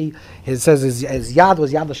wealthy. It says his yad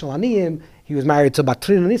was yad l'shalaniyim. He was married to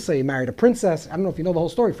Batrin Nisa. He married a princess. I don't know if you know the whole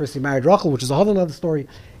story. First he married Rachel, which is a whole other story.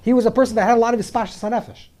 He was a person that had a lot of hispashtus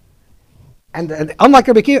hanefesh. And unlike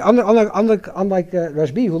Rabbi Akiva, unlike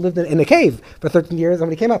Rashbi, who lived in a cave for 13 years, and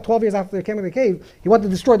when he came out 12 years after he came out of the cave, he wanted to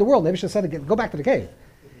destroy the world. Maybe should have said, go back to the cave.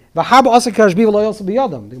 The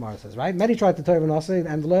Gemara says, right? Many tried to tell him and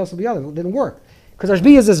it didn't work. Because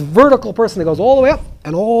Rashbi is this vertical person that goes all the way up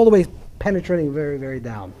and all the way penetrating very, very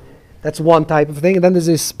down. That's one type of thing. And then there's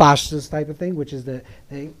this spashtus type of thing, which is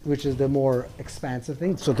the more expansive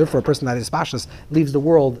thing. So therefore a person that is spashtus leaves the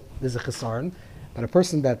world, there's a chesaron. But a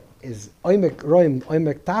person that is oimek roim,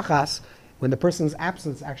 oimek tachas, when the person's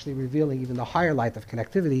absence actually revealing even the higher light of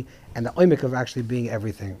connectivity and the oimek of actually being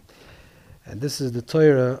everything. And this is the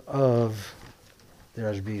Torah of the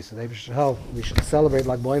Rashbi. So they should help. We should celebrate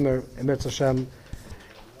like BaOmer, Emetz Hashem.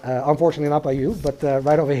 Unfortunately not by you, but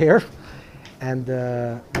right over here. And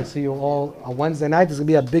we'll see you all on Wednesday night. There's going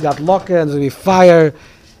to be a big atlaka, and there's going to be fire.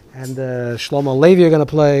 And Shlomo and Levi are going to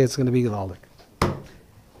play. It's going to be Galdik.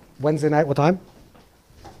 Wednesday night, what time?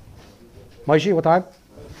 Moshe, what time?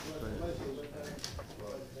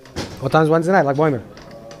 What time is Wednesday night, like BaOmer?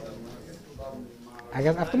 I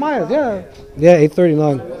guess after Maya, yeah. Yeah,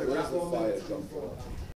 8:39.